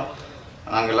இருக்கட்டும்,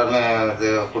 நாங்கள் எல்லாருமே இது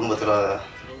குடும்பத்தில்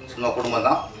சினிமா குடும்பம்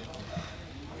தான்.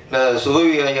 இல்லை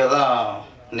சுபவி ஐயா தான்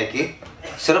இன்னைக்கு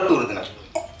சிறப்பு விருந்தினர்,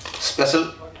 ஸ்பெஷல்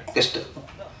கெஸ்ட்டு.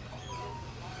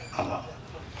 ஆமாம்,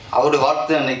 அவருடைய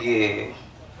வார்த்தை அன்னைக்கு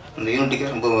இந்த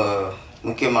யூனிட்டுக்கு ரொம்ப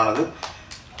முக்கியமானது.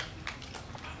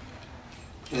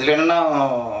 இதில் என்னென்னா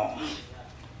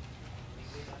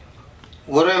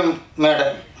ஒரே மேடை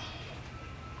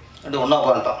ரெண்டு ஒன்றா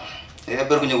உட்காந்துட்டோம். நிறைய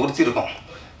பேர் கொஞ்சம் உறுத்தி இருக்கோம்.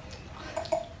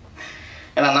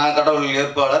 ஏன்னா நான் கடவுள்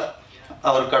ஏற்பாளர்,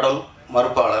 அவர் கடவுள்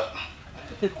மறுப்பாளர்.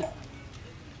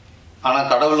 ஆனால்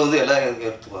கடவுள் வந்து எல்லாரும்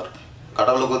ஏற்றுக்குவார்.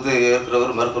 கடவுளுக்கு வந்து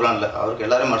ஏற்கிறவர் மறுக்கிறோம் இல்லை, அவருக்கு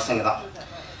எல்லாரும் மனுஷங்க தான்.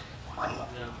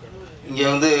 ஆமாம், இங்கே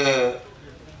வந்து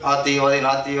ஆத்திகவாதி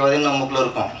நாத்திகவாதின்னு நமக்குள்ள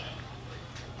இருக்கும்.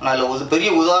 ஆனால் அதில் ஒரு பெரிய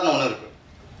உதாரணம் ஒன்று இருக்குது.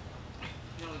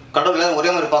 கடவுள் எல்லாரும் ஒரே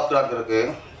மாதிரி பார்க்குறாங்கிறதுக்கு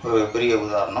ஒரு பெரிய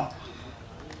உதாரணம்.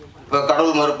 இப்போ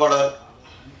கடவுள் மறுப்பாளர்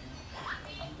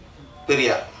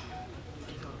பெரியார்,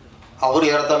 அவர்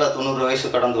ஏறத்தாழ 90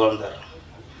 வயசு கடந்து வாழ்ந்தார்.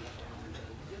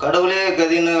 கடவுளே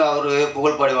கதின்னு அவர்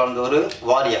புகழ் பாடி வாழ்ந்தவர்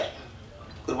வாரியார்,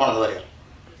 கிருபானந்த வாரியார்.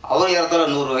 அவர் ஏறத்தாழ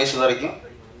 100 வயசு வரைக்கும்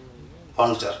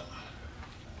வாழ்ந்துட்டார்.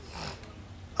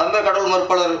 அந்த கடவுள்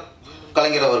மறுப்பாளர்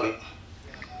கலைஞர் அவர்கள்,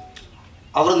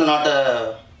 அவர் இந்த நாட்டை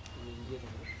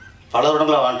பல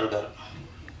வருடங்களாக வாழ்ந்துருக்கார்.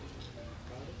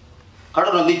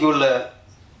 கடவுள் நம்பிக்கை உள்ள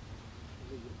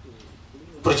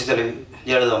புரட்சி தலைவி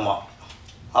ஜெயலலிதா அம்மா,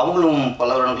 அவங்களும் பல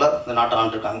வருடங்களாக இந்த நாட்டை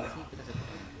ஆண்டிருக்காங்க.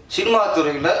 சினிமா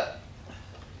துறையில்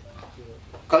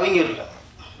கவிஞர்கள்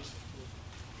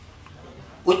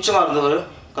உச்சமாக இருந்தவர்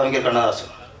கவிஞர்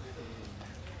கண்ணதாசன்.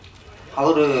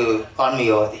 அவர்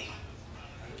ஆன்மீகவாதி,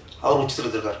 அவர் உச்சத்தில்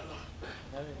இருந்திருக்கார்.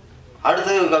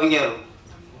 அடுத்து கவிஞர்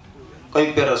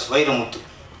பேரரசு வைரமுத்து,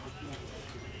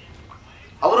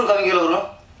 அவரும் கவிஞர், அவரும்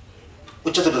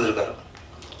உச்சத்தில் இருந்திருக்காரு.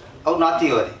 அவர்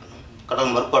நாத்திகவாதி,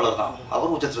 கடவுள் மறுப்பாளர் தான்,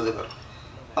 அவர் உச்சத்தில் இருந்திருக்காரு.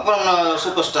 அப்புறம்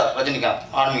சூப்பர் ஸ்டார் ரஜினிகாந்த்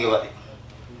ஆன்மீகவாதி.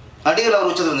 நடிகர் அவர்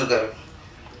உச்சத்தில் இருந்திருக்காரு.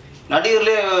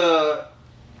 நடிகர்லே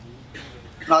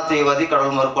நாத்திகவாதி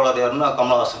கடவுள் மறுப்பாளர் யாருன்னா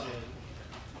கமலஹாசன்,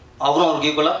 அவரும் அவருக்கு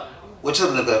ஈக்குவலாக உச்சத்தில்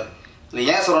இருந்திருக்காரு. இல்லை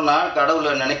ஏன் சொல்கிறேன்னா,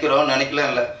 கடவுளை நினைக்கிறோம் நினைக்கல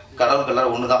இல்லை, கடவுளுக்கு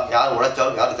எல்லாரும் ஒன்று தான். யார்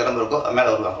உழைச்சாலும் யார் திறமை இருக்கோ அது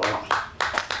மேலே வருவாங்க.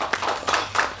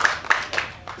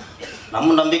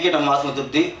 நம்ம நம்பிக்கை, நம்ம ஆத்ம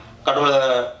திருப்தி, கடவுளை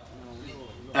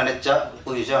நினைச்சா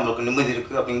புதிச்சா நம்மளுக்கு நிம்மதி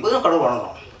இருக்குது அப்படிங்கும்போது கடவுள்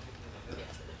வணங்குறோம்.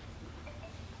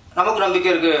 நமக்கு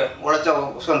நம்பிக்கை இருக்குது, உழைச்சா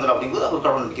சுதந்திரம் அப்படிங்கும்போது அவர்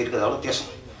கடவுள் நம்பிக்கை இருக்குது. அவ்வளோ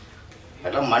வித்தியாசம்.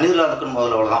 எல்லாம் மனிதர்களாக இருக்குன்னு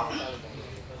முதல்ல அவ்வளோதான்.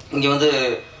 இங்கே வந்து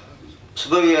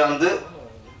சுபவியா வந்து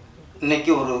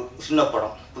இன்னைக்கு ஒரு சின்ன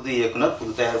படம், புது இயக்குனர்,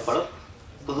 புது தயாரிப்பாளர்,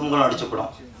 புதுமுகம் நடித்த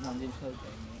படம்,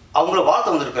 அவங்கள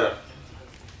வாழ்த்து வந்திருக்காரு,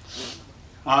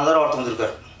 மனதார வாழ்த்து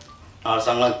வந்திருக்காரு. 4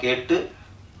 சாங்லாம் கேட்டு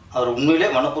அவர் உண்மையிலே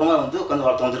மனப்பூர்வமாக வந்து உட்காந்து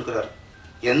வாழ்த்து வந்திருக்கிறார்.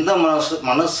 எந்த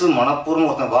மனசு மனப்பூர்வம்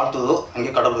ஒருத்தன் வாழ்த்துதோ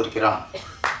அங்கே கடவுள் இருக்கிறான்.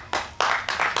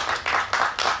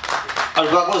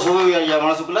 அப்படி பார்க்கும்போது சுபவி ஐயா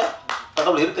மனசுக்குள்ள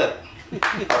கடவுள் இருக்காரு.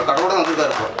 அவர் கடவுளோட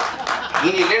வந்திருக்காரு.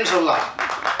 நீங்கள் இல்லைன்னு சொல்லலாம்,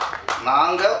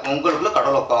 நாங்கள் உங்களுக்குள்ள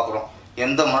கடவுளை பார்க்குறோம்.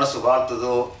 எந்த மனசு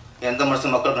வாழ்த்துதோ, எந்த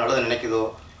மனசு மக்களுக்கு நல்லது நினைக்குதோ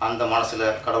அந்த மனசில்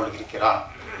கடவுளுக்கு இருக்கிறான்.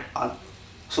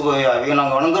 சுபவியாவையும்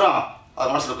நாங்கள் வணங்குறோம்,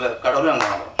 அவர் மனசில் இருக்கிற கடவுளையும்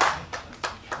நாங்கள் வணங்குறோம்.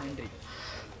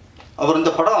 அவர்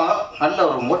இந்த படம் நல்ல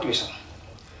ஒரு மோட்டிவேஷன்.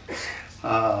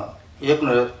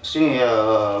 இயக்குனர் ஸ்ரீ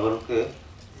அவருக்கு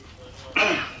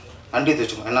நன்றி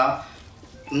தெரிவிச்சுக்கணும். ஏன்னா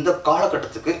இந்த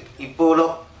காலகட்டத்துக்கு இப்போ உள்ள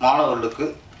மாணவர்களுக்கு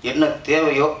என்ன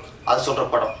தேவையோ அது சொல்கிற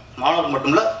படம். மாணவர்கள்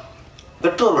மட்டும் இல்லை,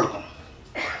 பெற்றோர்களுக்கும்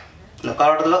இந்த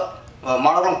காலகட்டத்தில்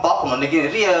மாணவர்களும் பார்க்கணும். இன்றைக்கி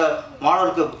நிறைய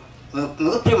மாணவர்களுக்கு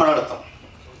மிகப்பெரிய மன அழுத்தம்.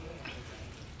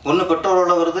 ஒன்று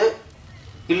பெற்றோரோட வருது,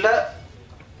 இல்லை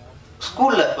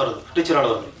ஸ்கூலில் வருது, டீச்சரோட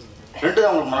வருது. ரெண்டு தான்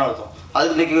அவங்களுக்கு மன அழுத்தம்.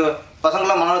 அதுக்கு இன்றைக்கி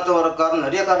பசங்களாம் மன அழுத்தம் வர காரணம்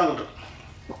நிறைய காரணங்கள் இருக்கு.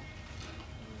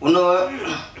 ஒன்று,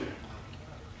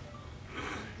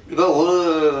 இப்போ ஒரு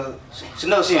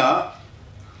சின்ன விஷயம்,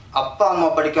 அப்பா அம்மா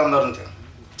படிக்காமல் இருந்து,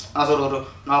 நான் சொல்ற ஒரு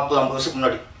 40-50 வருஷத்துக்கு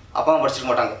முன்னாடி அப்பா அம்மா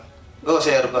படிச்சிருக்க மாட்டாங்க.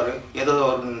 விவசாயம் இருப்பார், ஏதோ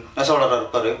ஒரு நெசவாளராக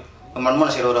இருப்பார்,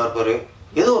 மண்மனை செய்கிறவராக இருப்பார்,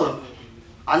 ஏதோ ஒரு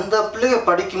அந்த பிள்ளைய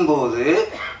படிக்கும்போது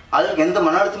அதுக்கு எந்த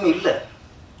மன அழுத்தமும் இல்லை.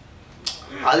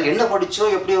 அது என்ன படிச்சோ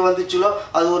எப்படி வந்துச்சோ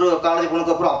அது ஒரு காலேஜ்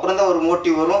போனதுக்கு அப்புறம் தான் ஒரு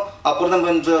மோட்டிவ் வரும். அப்புறம்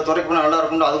தான் இந்த துறைக்கு போனால் நல்லா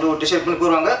இருக்கும், அதுக்கு ஒரு டிசைட் பண்ணி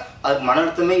போடுவாங்க. அதுக்கு மன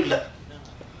அழுத்தமே இல்லை.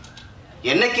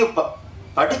 என்னைக்கு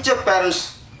படித்த பேரண்ட்ஸ்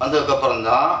வந்ததுக்கப்புறம்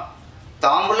தான்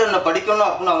தாம்பளை என்ன படிக்கணும்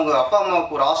அப்படின்னு அவங்க அப்பா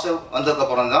அம்மாவுக்கு ஒரு ஆசை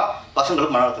வந்ததுக்கப்புறம் தான்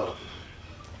பசங்களுக்கு மன அழுத்தம் வரும்.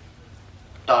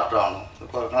 டாக்டர் ஆகணும்,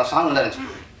 இப்போ நான் சாங் நினச்சி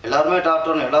எல்லாருமே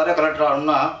டாக்டர் ஆகணும், எல்லாரும் கலெக்டர்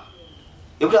ஆகணும்னா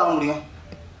எப்படி ஆக முடியும்?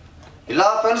 எல்லா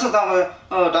பேரண்ட்ஸும் தாங்க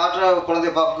டாக்டரை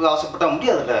குழந்தைய பார்க்க ஆசைப்பட்டா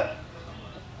முடியாதுல்ல.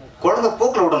 குழந்தை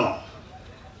போக்கில் விடணும்.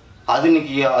 அது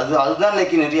இன்னைக்கு அதுதான்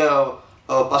இன்னைக்கு நிறைய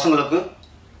பசங்களுக்கு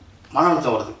மன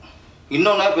அழுத்தம் வருது.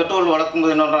 இன்னொன்று, பெற்றோர்கள்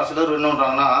வளர்க்கும்போது என்ன பண்ணுறாங்க, சிலர் என்ன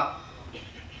பண்ணுறாங்கன்னா,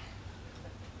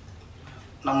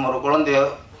 நம்ம ஒரு குழந்தைய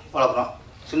வளர்க்குறோம்,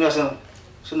 சின்ன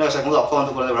வயசு போது அப்பா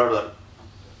வந்து குழந்தை விளையாடுவார்.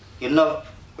 என்ன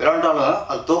விளையாண்டாலும்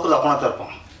அது தோக்குறது அப்பனா தான்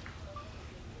இருப்பான்.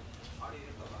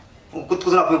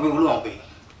 குத்துனா அப்போ போய் விழுவான். போய்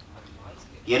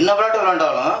என்ன விளையாட்டு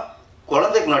விளையாண்டாலும்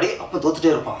குழந்தைக்கு முன்னாடி அப்போ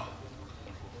தோத்துட்டே இருப்பான்.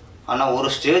 ஆனால் ஒரு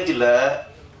ஸ்டேஜில்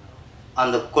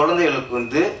அந்த குழந்தைகளுக்கு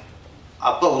வந்து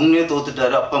அப்பா உண்மையே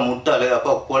தோத்துட்டாரு, அப்பா முட்டாளு,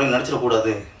 அப்பா குழந்தை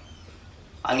நினச்சிடக்கூடாது,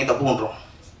 அங்கே தப்பு பண்ணுறோம்.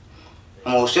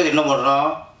 நம்ம ஒரு ஸ்டேஜ் என்ன பண்ணுறோம்,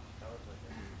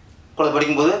 குழந்தை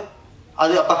படிக்கும்போது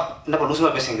அது அப்பா என்னப்பா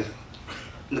லூசுமாக பேசுங்குது.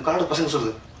 இந்த காலத்து பசங்க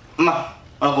சொல்லுது, அம்மா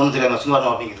உனக்கு ஒன்றும் தெரியாமல் சும்மா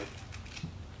இருமா அப்படிங்குது.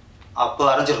 அப்போ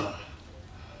அரைஞ்சிடணும்.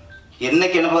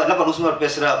 என்னைக்கு என்னப்பா லூசுமாக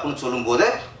பேசுகிற அப்படின்னு சொல்லும்போது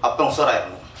அப்போ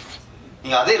உஷாராயிடணும்.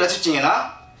 நீங்கள் அதை ரசிச்சிங்கன்னா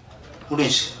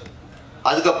முடிஞ்சு.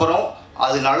 அதுக்கப்புறம்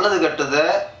அது நல்லது கெட்டதை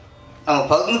நம்ம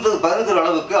பகிர்ந்துக்கிற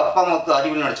அளவுக்கு அப்பா அம்மாவுக்கு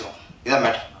அறிவில் நினச்சிடும். இதான்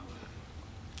மேட்டர்.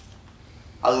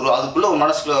 அதுக்குள்ளே ஒரு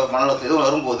மனசுல எதுவும்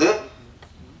வரும்போது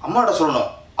அம்மாட்ட சொல்லணும்,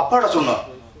 அப்பாட்ட சொல்லணும்.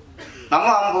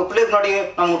 நம்ம பிள்ளைக்கு முன்னாடி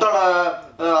நம்ம முட்டாள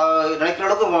நினைக்கிற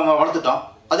அளவுக்கு வளர்த்துட்டோம்,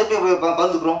 அது எப்படி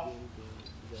பகிர்ந்துக்கிறோம்?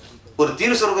 ஒரு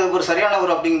தீர்வு சொல்றது ஒரு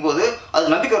சரியானவர் அப்படிங்கும்போது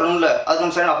அது நம்பிக்கை வரணும்ல. அது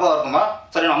நம்ம சரியான அப்பாவாக இருக்குமா,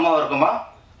 சரியான அம்மாவாக இருக்குமா?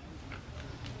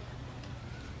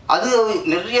 அது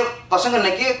நிறைய பசங்க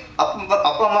இன்னைக்கு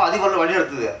அப்பா அம்மா அதிக வழி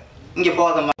நடத்துது. இங்கே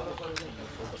போகாதம்மா.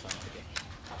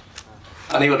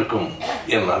 அனைவருக்கும்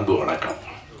என் அன்பு வணக்கம்.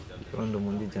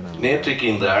 நேற்றைக்கு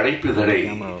இந்த அழைப்பிதழை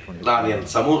நான் என்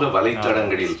சமூக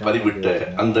வலைத்தளங்களில் பதிவிட்ட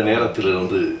அந்த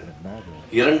நேரத்திலிருந்து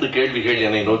 2 கேள்விகள்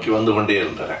என்னை நோக்கி வந்து கொண்டே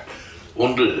இருந்தன.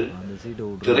 ஒன்று,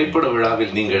 திரைப்பட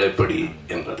விழாவில் நீங்கள் எப்படி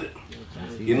என்பது.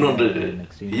 இன்னொன்று,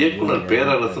 இயக்குனர்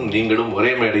பேரரசும் நீங்களும்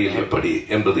ஒரே மேடையில் எப்படி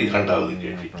என்பது 2வது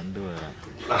கேள்வி.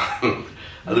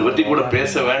 அது பற்றி கூட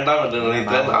பேச வேண்டாம் என்று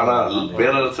நினைத்தேன். ஆனால்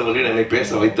பேரரசு அவர்கள் என்னை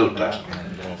பேச வைத்து விட்டார்.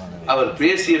 அவர்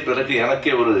பேசிய பிறகு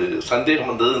எனக்கே ஒரு சந்தேகம்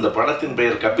வந்தது. இந்த படத்தின்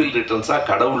பெயர் கபில் ரிட்டர்ன்ஸா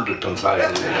கடவுள் ரிட்டர்ன்ஸா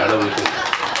என்ற அளவுக்கு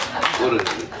ஒரு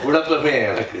குழப்பமே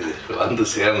எனக்கு வந்து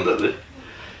சேர்ந்தது.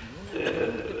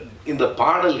 இந்த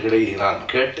பாடல்களை நான்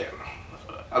கேட்டேன்.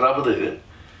 அதாவது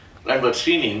நண்பர்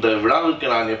ஸ்ரீனி, இந்த விழாவுக்கு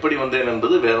நான் எப்படி வந்தேன்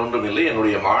என்பது வேறொன்றும் இல்லை.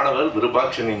 என்னுடைய மாணவர்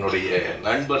விருபாட்சனினுடைய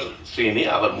நண்பர் ஸ்ரீனி,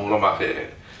 அவர் மூலமாக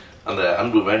அந்த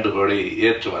அன்பு வேண்டுகோளை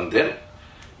ஏற்று வந்தேன்.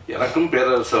 எனக்கும்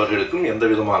பேரரசு அவர்களுக்கும் எந்த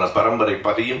விதமான பரம்பரை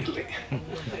பதியும் இல்லை.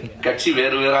 கட்சி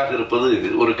வேறு வேறாக இருப்பது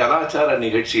ஒரு கலாச்சார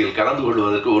நிகழ்ச்சியில் கலந்து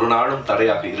கொள்வதற்கு ஒரு நாளும்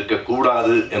தடையாக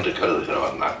இருக்கக்கூடாது என்று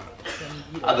கருதுகிறவன் நான்.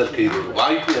 அதற்கு இது ஒரு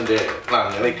வாய்ப்பு என்று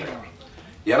நான் நினைக்கிறேன்.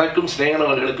 எனக்கும் ஸ்னேகன்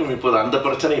அவர்களுக்கும் இப்போது அந்த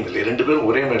பிரச்சனையும் இல்லை. 2 பேரும்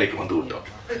ஒரே மேடைக்கு வந்து விட்டோம்.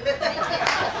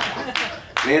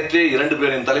 நேற்றே 2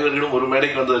 பேரின் தலைவர்களும் ஒரு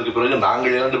மேடைக்கு வந்ததற்கு பிறகு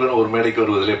நாங்கள் 2 பேரும் ஒரு மேடைக்கு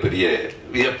வருவதிலே பெரிய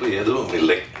வியப்பு எதுவும்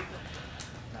இல்லை.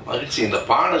 மகிழ்ச்சி. இந்த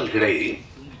பாடல்களை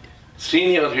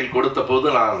ஸ்ரீனி அவர்கள் கொடுத்த போது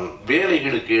நான்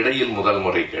வேலைகளுக்கு இடையில் முதல்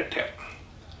முறை கேட்டேன்.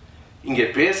 இங்கே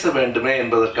பேச வேண்டுமே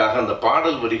என்பதற்காக, அந்த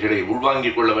பாடல் வரிகளை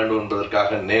உள்வாங்கிக் கொள்ள வேண்டும்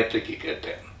என்பதற்காக நேற்றைக்கு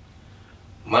கேட்டேன்.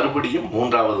 மறுபடியும்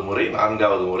 3வது முறை,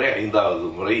 4வது முறை, 5வது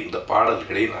முறை இந்த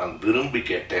பாடல்களை நான் விரும்பி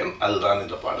கேட்டேன். அதுதான்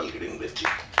இந்த பாடல்களின் வெற்றி.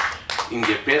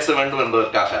 இங்கே பேச வேண்டும்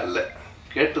என்பதற்காக அல்ல,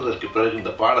 கேட்டதற்கு பிறகு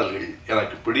இந்த பாடல்கள்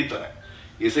எனக்கு பிடித்தன.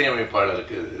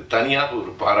 இசையமைப்பாளருக்கு தனியாக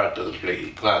ஒரு பாராட்டுதல்களை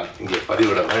நான் இங்கே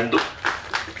பதிவிட வேண்டும்.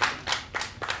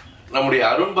 நம்முடைய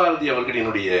அருண் பாரதி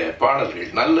அவர்களினுடைய பாடல்கள்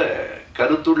நல்ல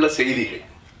கருத்துள்ள செய்திகள்.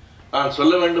 நான்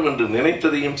சொல்ல வேண்டும் என்று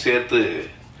நினைத்ததையும் சேர்த்து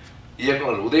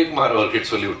இயக்குனர் உதயகுமார் அவர்கள்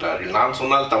சொல்லிவிட்டார்கள். நான்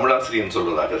சொன்னால் தமிழாசிரியன்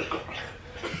சொல்வதாக இருக்கும்.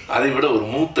 அதை விட ஒரு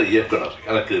மூத்த இயக்குனர்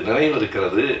எனக்கு நினைவு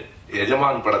இருக்கிறது.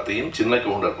 எஜமான் படத்தையும் சின்ன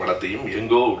கவுண்டர் படத்தையும்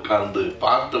எங்கோ உட்கார்ந்து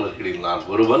பார்த்தவர்களில் நான்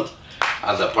ஒருவன்.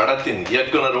 அந்த படத்தின்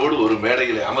இயக்குனரோடு ஒரு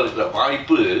மேடையில் அமர்கிற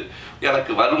வாய்ப்பு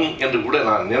எனக்கு வரும் என்று கூட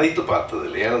நான் நினைத்து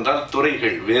பார்த்ததில்லை. ஏனென்றால்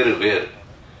துறைகள் வேறு வேறு.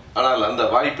 ஆனால் அந்த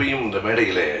வாய்ப்பையும் இந்த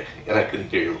மேடையிலே எனக்கு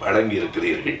நீங்கள் வழங்கி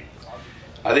இருக்கிறீர்கள்.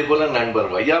 அதே போல நண்பர்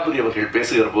வையாபுரி அவர்கள்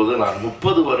பேசுகிற போது நான்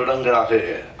 30 வருடங்களாக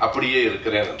அப்படியே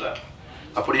இருக்கிறேன் என்றார்.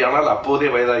 அப்படியானால் அப்போதே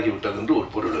வயதாகிவிட்டது என்று ஒரு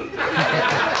பொருள் இருக்கு.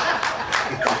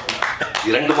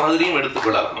 2 மாதிரியும்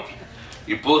எடுத்துக்கொள்ளலாம்.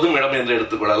 இப்போதும் இடம் என்று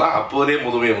எடுத்துக்கொள்ளலாம், அப்போதே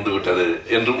முதுமை வந்து விட்டது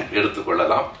என்றும்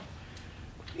எடுத்துக்கொள்ளலாம்.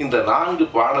 இந்த 4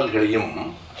 பாடல்களையும்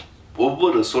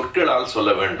ஒவ்வொரு சொற்களால்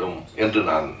சொல்ல வேண்டும் என்று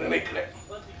நான் நினைக்கிறேன்.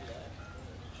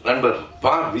 நண்பர்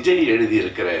விஜய்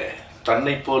எழுதியிருக்கிற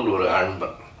தன்னை போல் ஒரு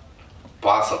அன்பன்,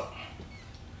 பாசம்.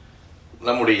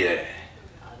 நம்முடைய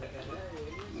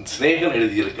ஸ்நேகன்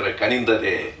எழுதியிருக்கிற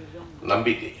கனிந்ததே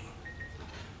நம்பிக்கை.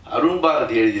 அருண்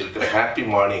பாரதி எழுதியிருக்கிற ஹாப்பி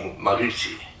மார்னிங்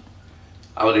மகிழ்ச்சி.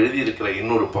 அவர் எழுதியிருக்கிற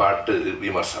இன்னொரு பாட்டு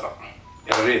விமர்சனம்.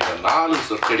 எனவே இந்த 4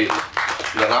 சொற்களில்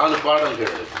இந்த 4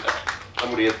 பாடல்கள்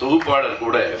நம்முடைய தொகுப்பாளர்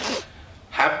கூட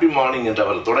ஹாப்பி மார்னிங் என்று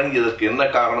அவர் தொடங்கியதற்கு என்ன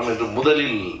காரணம் என்று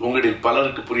முதலில் உங்களில்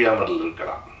பலருக்கு புரியாமல்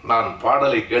இருக்கலாம். நான்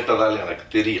பாடலை கேட்டதால் எனக்கு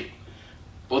தெரியும்.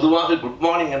 பொதுவாக குட்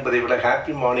மார்னிங் என்பதை விட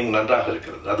ஹாப்பி மார்னிங் நன்றாக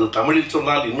இருக்கிறது. அது தமிழில்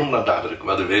சொன்னால் இன்னும் நன்றாக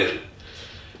இருக்கும், அது வேறு.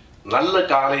 நல்ல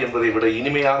காலை என்பதை விட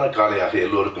இனிமையான காலையாக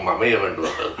எல்லோருக்கும் அமைய வேண்டும்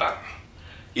என்பதுதான்.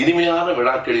 இனிமையான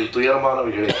விழாக்களில்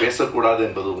துயரமானவைகளை பேசக்கூடாது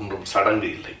என்பது ஒன்றும் சடங்கு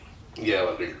இல்லை. இங்கே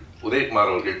அவர்கள்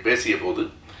உதயகுமார் அவர்கள் பேசிய போது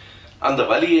அந்த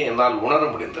வலியை என்னால் உணர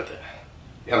முடிந்தது.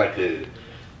 எனக்கு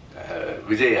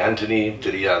விஜய் ஆண்டனியும்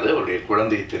தெரியாது, அவருடைய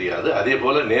குழந்தை தெரியாது. அதே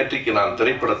போல நேற்றைக்கு நான்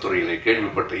திரைப்படத்துறையிலே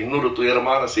கேள்விப்பட்ட இன்னொரு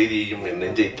துயரமான செய்தியையும் என்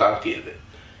நெஞ்சை தாக்கியது.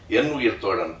 என் உயிர்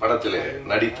தோழன் படத்திலே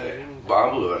நடித்த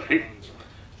பாபு அவர்கள்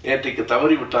நேற்றைக்கு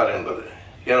தவறிவிட்டார் என்பது.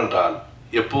 ஏனென்றால்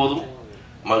எப்போதும்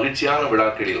மகிழ்ச்சியான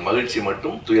விழாக்களில் மகிழ்ச்சி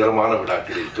மட்டும், துயரமான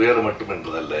விழாக்களில் துயரம் மட்டும்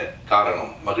என்பதல்ல.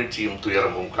 காரணம், மகிழ்ச்சியும்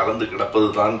துயரமும் கலந்து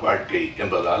கிடப்பதுதான் வாழ்க்கை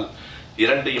என்பதால்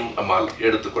இரண்டையும் நம்மால்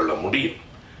எடுத்துக்கொள்ள முடியும்.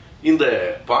 இந்த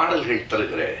பாடல்கள்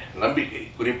தருகிற நம்பிக்கை,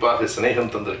 குறிப்பாக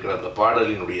சிநேகன் தந்திருக்கிற அந்த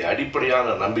பாடலினுடைய அடிப்படையான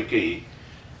நம்பிக்கை,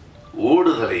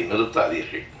 ஓடுதலை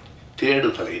நிறுத்தாதீர்கள்,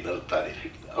 தேடுதலை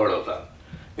நிறுத்தாதீர்கள். அவ்வளவுதான்.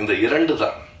 இந்த 2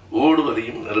 தான்.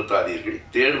 ஓடுவதையும் நிறுத்தாதீர்கள்,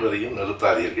 தேடுவதையும்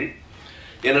நிறுத்தாதீர்கள்.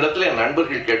 என்னிடத்தில் என்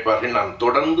நண்பர்கள் கேட்பார்கள், நான்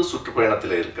தொடர்ந்து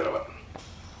சுற்றுப்பயணத்தில் இருக்கிறவன்,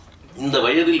 இந்த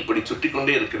வயதில் இப்படி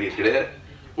சுற்றிக்கொண்டே இருக்கிறீர்களே,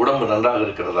 உடம்பு நன்றாக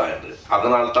இருக்கிறதா என்று.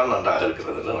 அதனால் தான் நன்றாக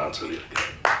இருக்கிறது என்று நான் சொல்லியிருக்கிறேன்.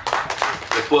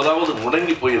 எப்போதாவது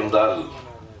முடங்கி போயிருந்தால்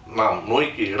நாம்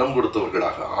நோய்க்கு இடம்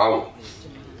கொடுத்தவர்களாக ஆவோம்.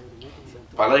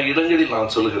 பல இடங்களில்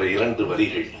நான் சொல்லுகிற 2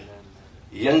 வரிகள்,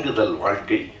 இயங்குதல்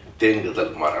வாழ்க்கை,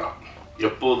 தேங்குதல் மரணம்.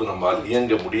 எப்போது நம்மால்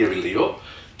இயங்க முடியவில்லையோ,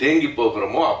 தேங்கி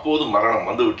போகிறோமோ, அப்போது மரணம்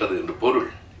வந்துவிட்டது என்று பொருள்.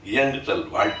 இயங்குதல்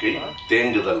வாழ்க்கை,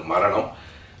 தேங்குதல் மரணம்.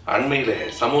 அண்மையிலே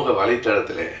சமூக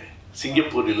வலைத்தளத்திலே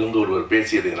சிங்கப்பூரிலிருந்து ஒருவர்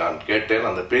பேசியதை நான் கேட்டேன்.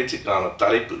 அந்த பேச்சுக்கான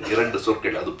தலைப்பு 2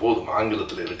 சொற்கள், அது போதும்,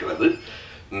 ஆங்கிலத்தில் இருக்கிறது.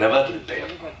 Never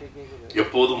retire.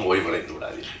 எப்போதும் ஓய்வடைந்து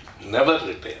விடாதீர்கள். Never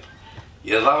retire.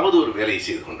 ஏதாவது ஒரு வேலையை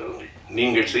செய்து கொண்டிருங்கள்.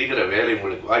 நீங்கள் செய்கிற வேலை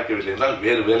உங்களுக்கு வாய்க்கவில்லை என்றால்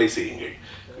வேறு வேலை செய்யுங்கள்.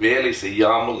 வேலை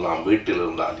செய்யாமல் நாம் வீட்டில்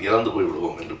இருந்தால் இறந்து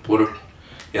போய்விடுவோம் என்று பொருள்.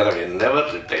 எனவே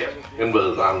நெவர் ரிட்டையர்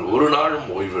என்பதுதான். ஒரு நாளும்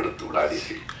ஓய்வெடுத்து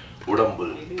விடாதீர்கள். உடம்பு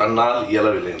தன்னால்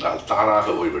இயலவில்லை என்றால்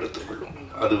தானாக ஓய்வெடுத்துக் கொள்ளும்.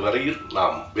 அது வரையில்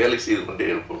நாம் வேலை செய்து கொண்டே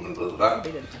இருப்போம் என்பதுதான்.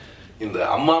 இந்த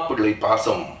அம்மா பிள்ளை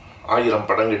பாசம் 1000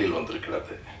 படங்களில்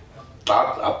வந்திருக்கிறது.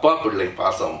 அப்பா பிள்ளை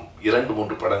பாசம்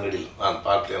 2-3 படங்களில் நான்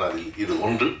பார்த்தேன். அதில் இது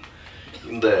ஒன்று.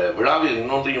 இந்த விழாவில்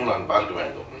இன்னொன்றையும் நான் பார்க்க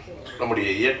வேண்டும். நம்முடைய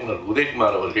இயக்குனர்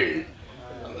உதயகுமார் அவர்கள்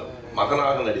அந்த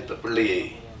மகனாக நடித்த பிள்ளையை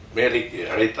மேடைக்கு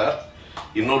அழைத்தார்.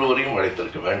 இன்னொருவரையும்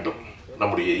அழைத்திருக்க வேண்டும்.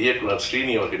 நம்முடைய இயக்குனர்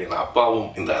ஸ்ரீனி அவர்களின் அப்பாவும்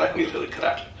இந்த அரங்கில்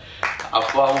இருக்கிறார்.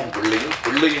 அப்பாவும் பிள்ளையும்,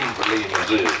 பிள்ளையும் பிள்ளையும்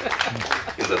என்று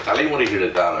இந்த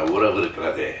தலைமுறைகளுக்கான உறவு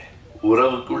இருக்கிறதே,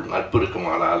 உறவுக்குள் நட்பு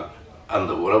இருக்குமானால்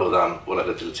அந்த உறவுதான்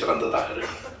உலகத்தில் சிறந்ததாக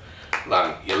இருக்கும். நான்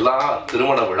எல்லா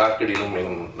திருமண விழாக்களிலும்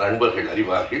என் நண்பர்கள்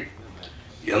அறிவார்கள்.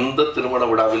 எந்த திருமண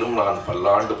விழாவிலும் நான்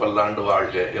பல்லாண்டு பல்லாண்டு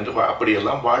வாழ்க என்று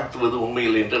அப்படியெல்லாம் வாழ்த்துவது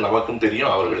உண்மையில்லை என்று நமக்கும்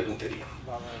தெரியும், அவர்களுக்கும் தெரியும்.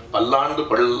 பல்லாண்டு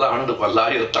பல்லாண்டு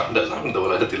பல்லாயிரத்தாண்டெல்லாம் இந்த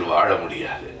உலகத்தில் வாழ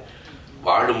முடியாது.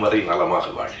 வாழும் வரை நலமாக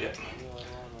வாழ்க.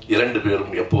 2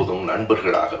 பேரும் எப்போதும்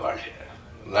நண்பர்களாக வாழ்க.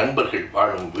 நண்பர்கள்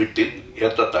வாழும் வீட்டில்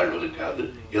ஏற்றத்தாழ்வு இருக்காது,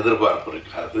 எதிர்பார்ப்பு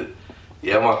இருக்காது,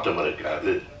 ஏமாற்றம்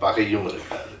இருக்காது, பகையும்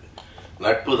இருக்காது.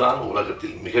 நட்பு தான்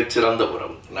உலகத்தில் மிகச்சிறந்த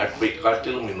உறவு. நட்பை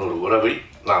காட்டிலும் இன்னொரு உறவை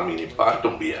நாம் இனி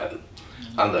பார்க்க முடியாது.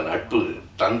 அந்த நட்பு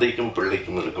தந்தைக்கும்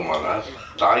பிள்ளைக்கும் இருக்குமானால்,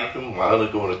 தாய்க்கும்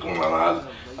மகனுக்கும் இருக்குமானால்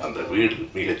அந்த வீடு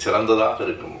மிகச் சிறந்ததாக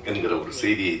இருக்கும் என்கிற ஒரு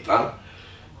செய்தியைத்தான்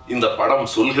இந்த படம்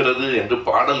சொல்கிறது என்று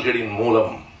பாடல்களின்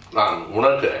மூலம் நான்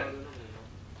உணர்கிறேன்.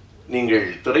 நீங்கள்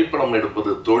திரைப்படம்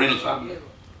எடுப்பது தொழில்தான்.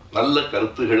 நல்ல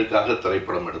கருத்துகளுக்காக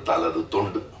திரைப்படம் எடுத்தால் அது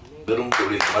தொண்டு, வெறும்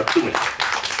தொழில் மட்டுமே.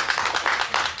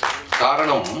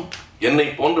 காரணம், என்னை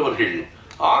போன்றவர்கள்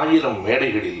 1000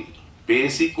 மேடைகளில்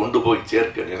பேசி கொண்டு போய்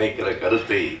சேர்க்க நினைக்கிற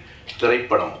கருத்தை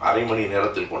திரைப்படம் அரை மணி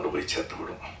நேரத்தில் கொண்டு போய்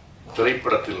சேர்த்துவிடும்.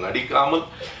 திரைப்படத்தில் நடிக்காமல்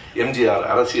எம்ஜிஆர்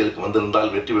அரசியலுக்கு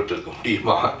வந்திருந்தால் வெற்றி பெற்றிருக்க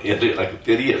முடியுமா என்று எனக்கு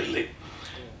தெரியவில்லை.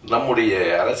 நம்முடைய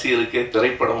அரசியலுக்கே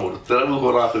திரைப்படம் ஒரு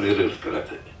திறவுகோலாக வேறு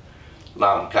இருக்கிறது.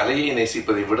 நாம் கலையை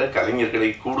நேசிப்பதை விட கலைஞர்களை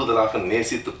கூடுதலாக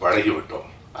நேசித்து பழகிவிட்டோம்.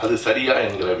 அது சரியா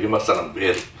என்கிற விமர்சனம்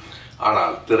வேறு.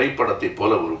 ஆனால் திரைப்படத்தை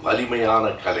போல ஒரு வலிமையான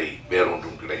கலை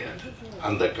வேறொன்றும் கிடையாது.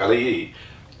 அந்த கலையை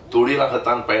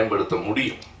தொழிலாகத்தான் பயன்படுத்த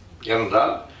முடியும்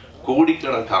என்றால்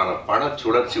கோடிக்கணக்கான பண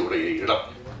சுழற்சி உடைய இடம்.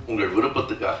 உங்கள்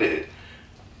விருப்பத்துக்காக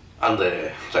அந்த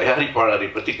தயாரிப்பாளரை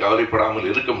பற்றி கவலைப்படாமல்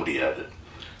இருக்க முடியாது.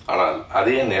 ஆனால்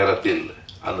அதே நேரத்தில்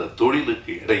அந்த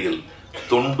தொழிலுக்கு இடையில்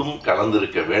தொண்டும்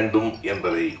கலந்திருக்க வேண்டும்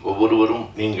என்பதை ஒவ்வொருவரும்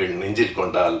நீங்கள் நெஞ்சில்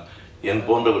கொண்டால் என்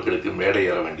போன்றவர்களுக்கு மேடை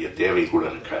ஏற வேண்டிய தேவை கூட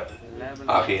இருக்காது.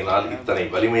 ஆகையினால் இத்தனை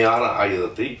வலிமையான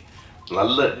ஆயுதத்தை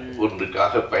நல்ல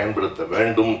ஒன்றுக்காக பயன்படுத்த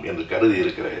வேண்டும் என்று கருதி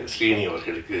இருக்கிற ஸ்ரீனி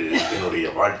அவர்களுக்கு என்னுடைய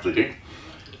வாழ்த்துகள்.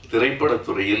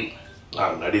 திரைப்படத்துறையில்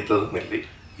நான் நடித்ததும் இல்லை.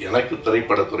 எனக்கு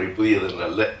திரைப்படத்துறை புதியது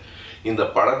அல்ல, இந்த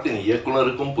படத்தின்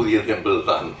இயக்குனருக்கும் புதியது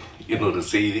என்பதுதான் இன்னொரு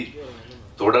செய்தி.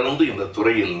 தொடர்ந்து இந்த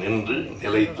துறையில் நின்று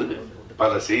நிலைத்து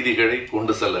பல செய்திகளை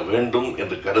கொண்டு செல்ல வேண்டும்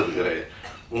என்று கருதுகிற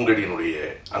உங்களினுடைய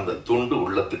அந்த துண்டு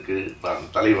உள்ளத்துக்கு நான்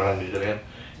தலை வணங்குகிறேன்.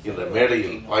 இந்த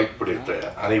மேடையில் வாய்ப்பளித்த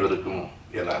அனைவருக்கும்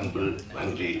என் அன்பு,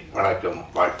 நன்றி, வணக்கம்,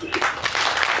 வாழ்த்துகிறேன்.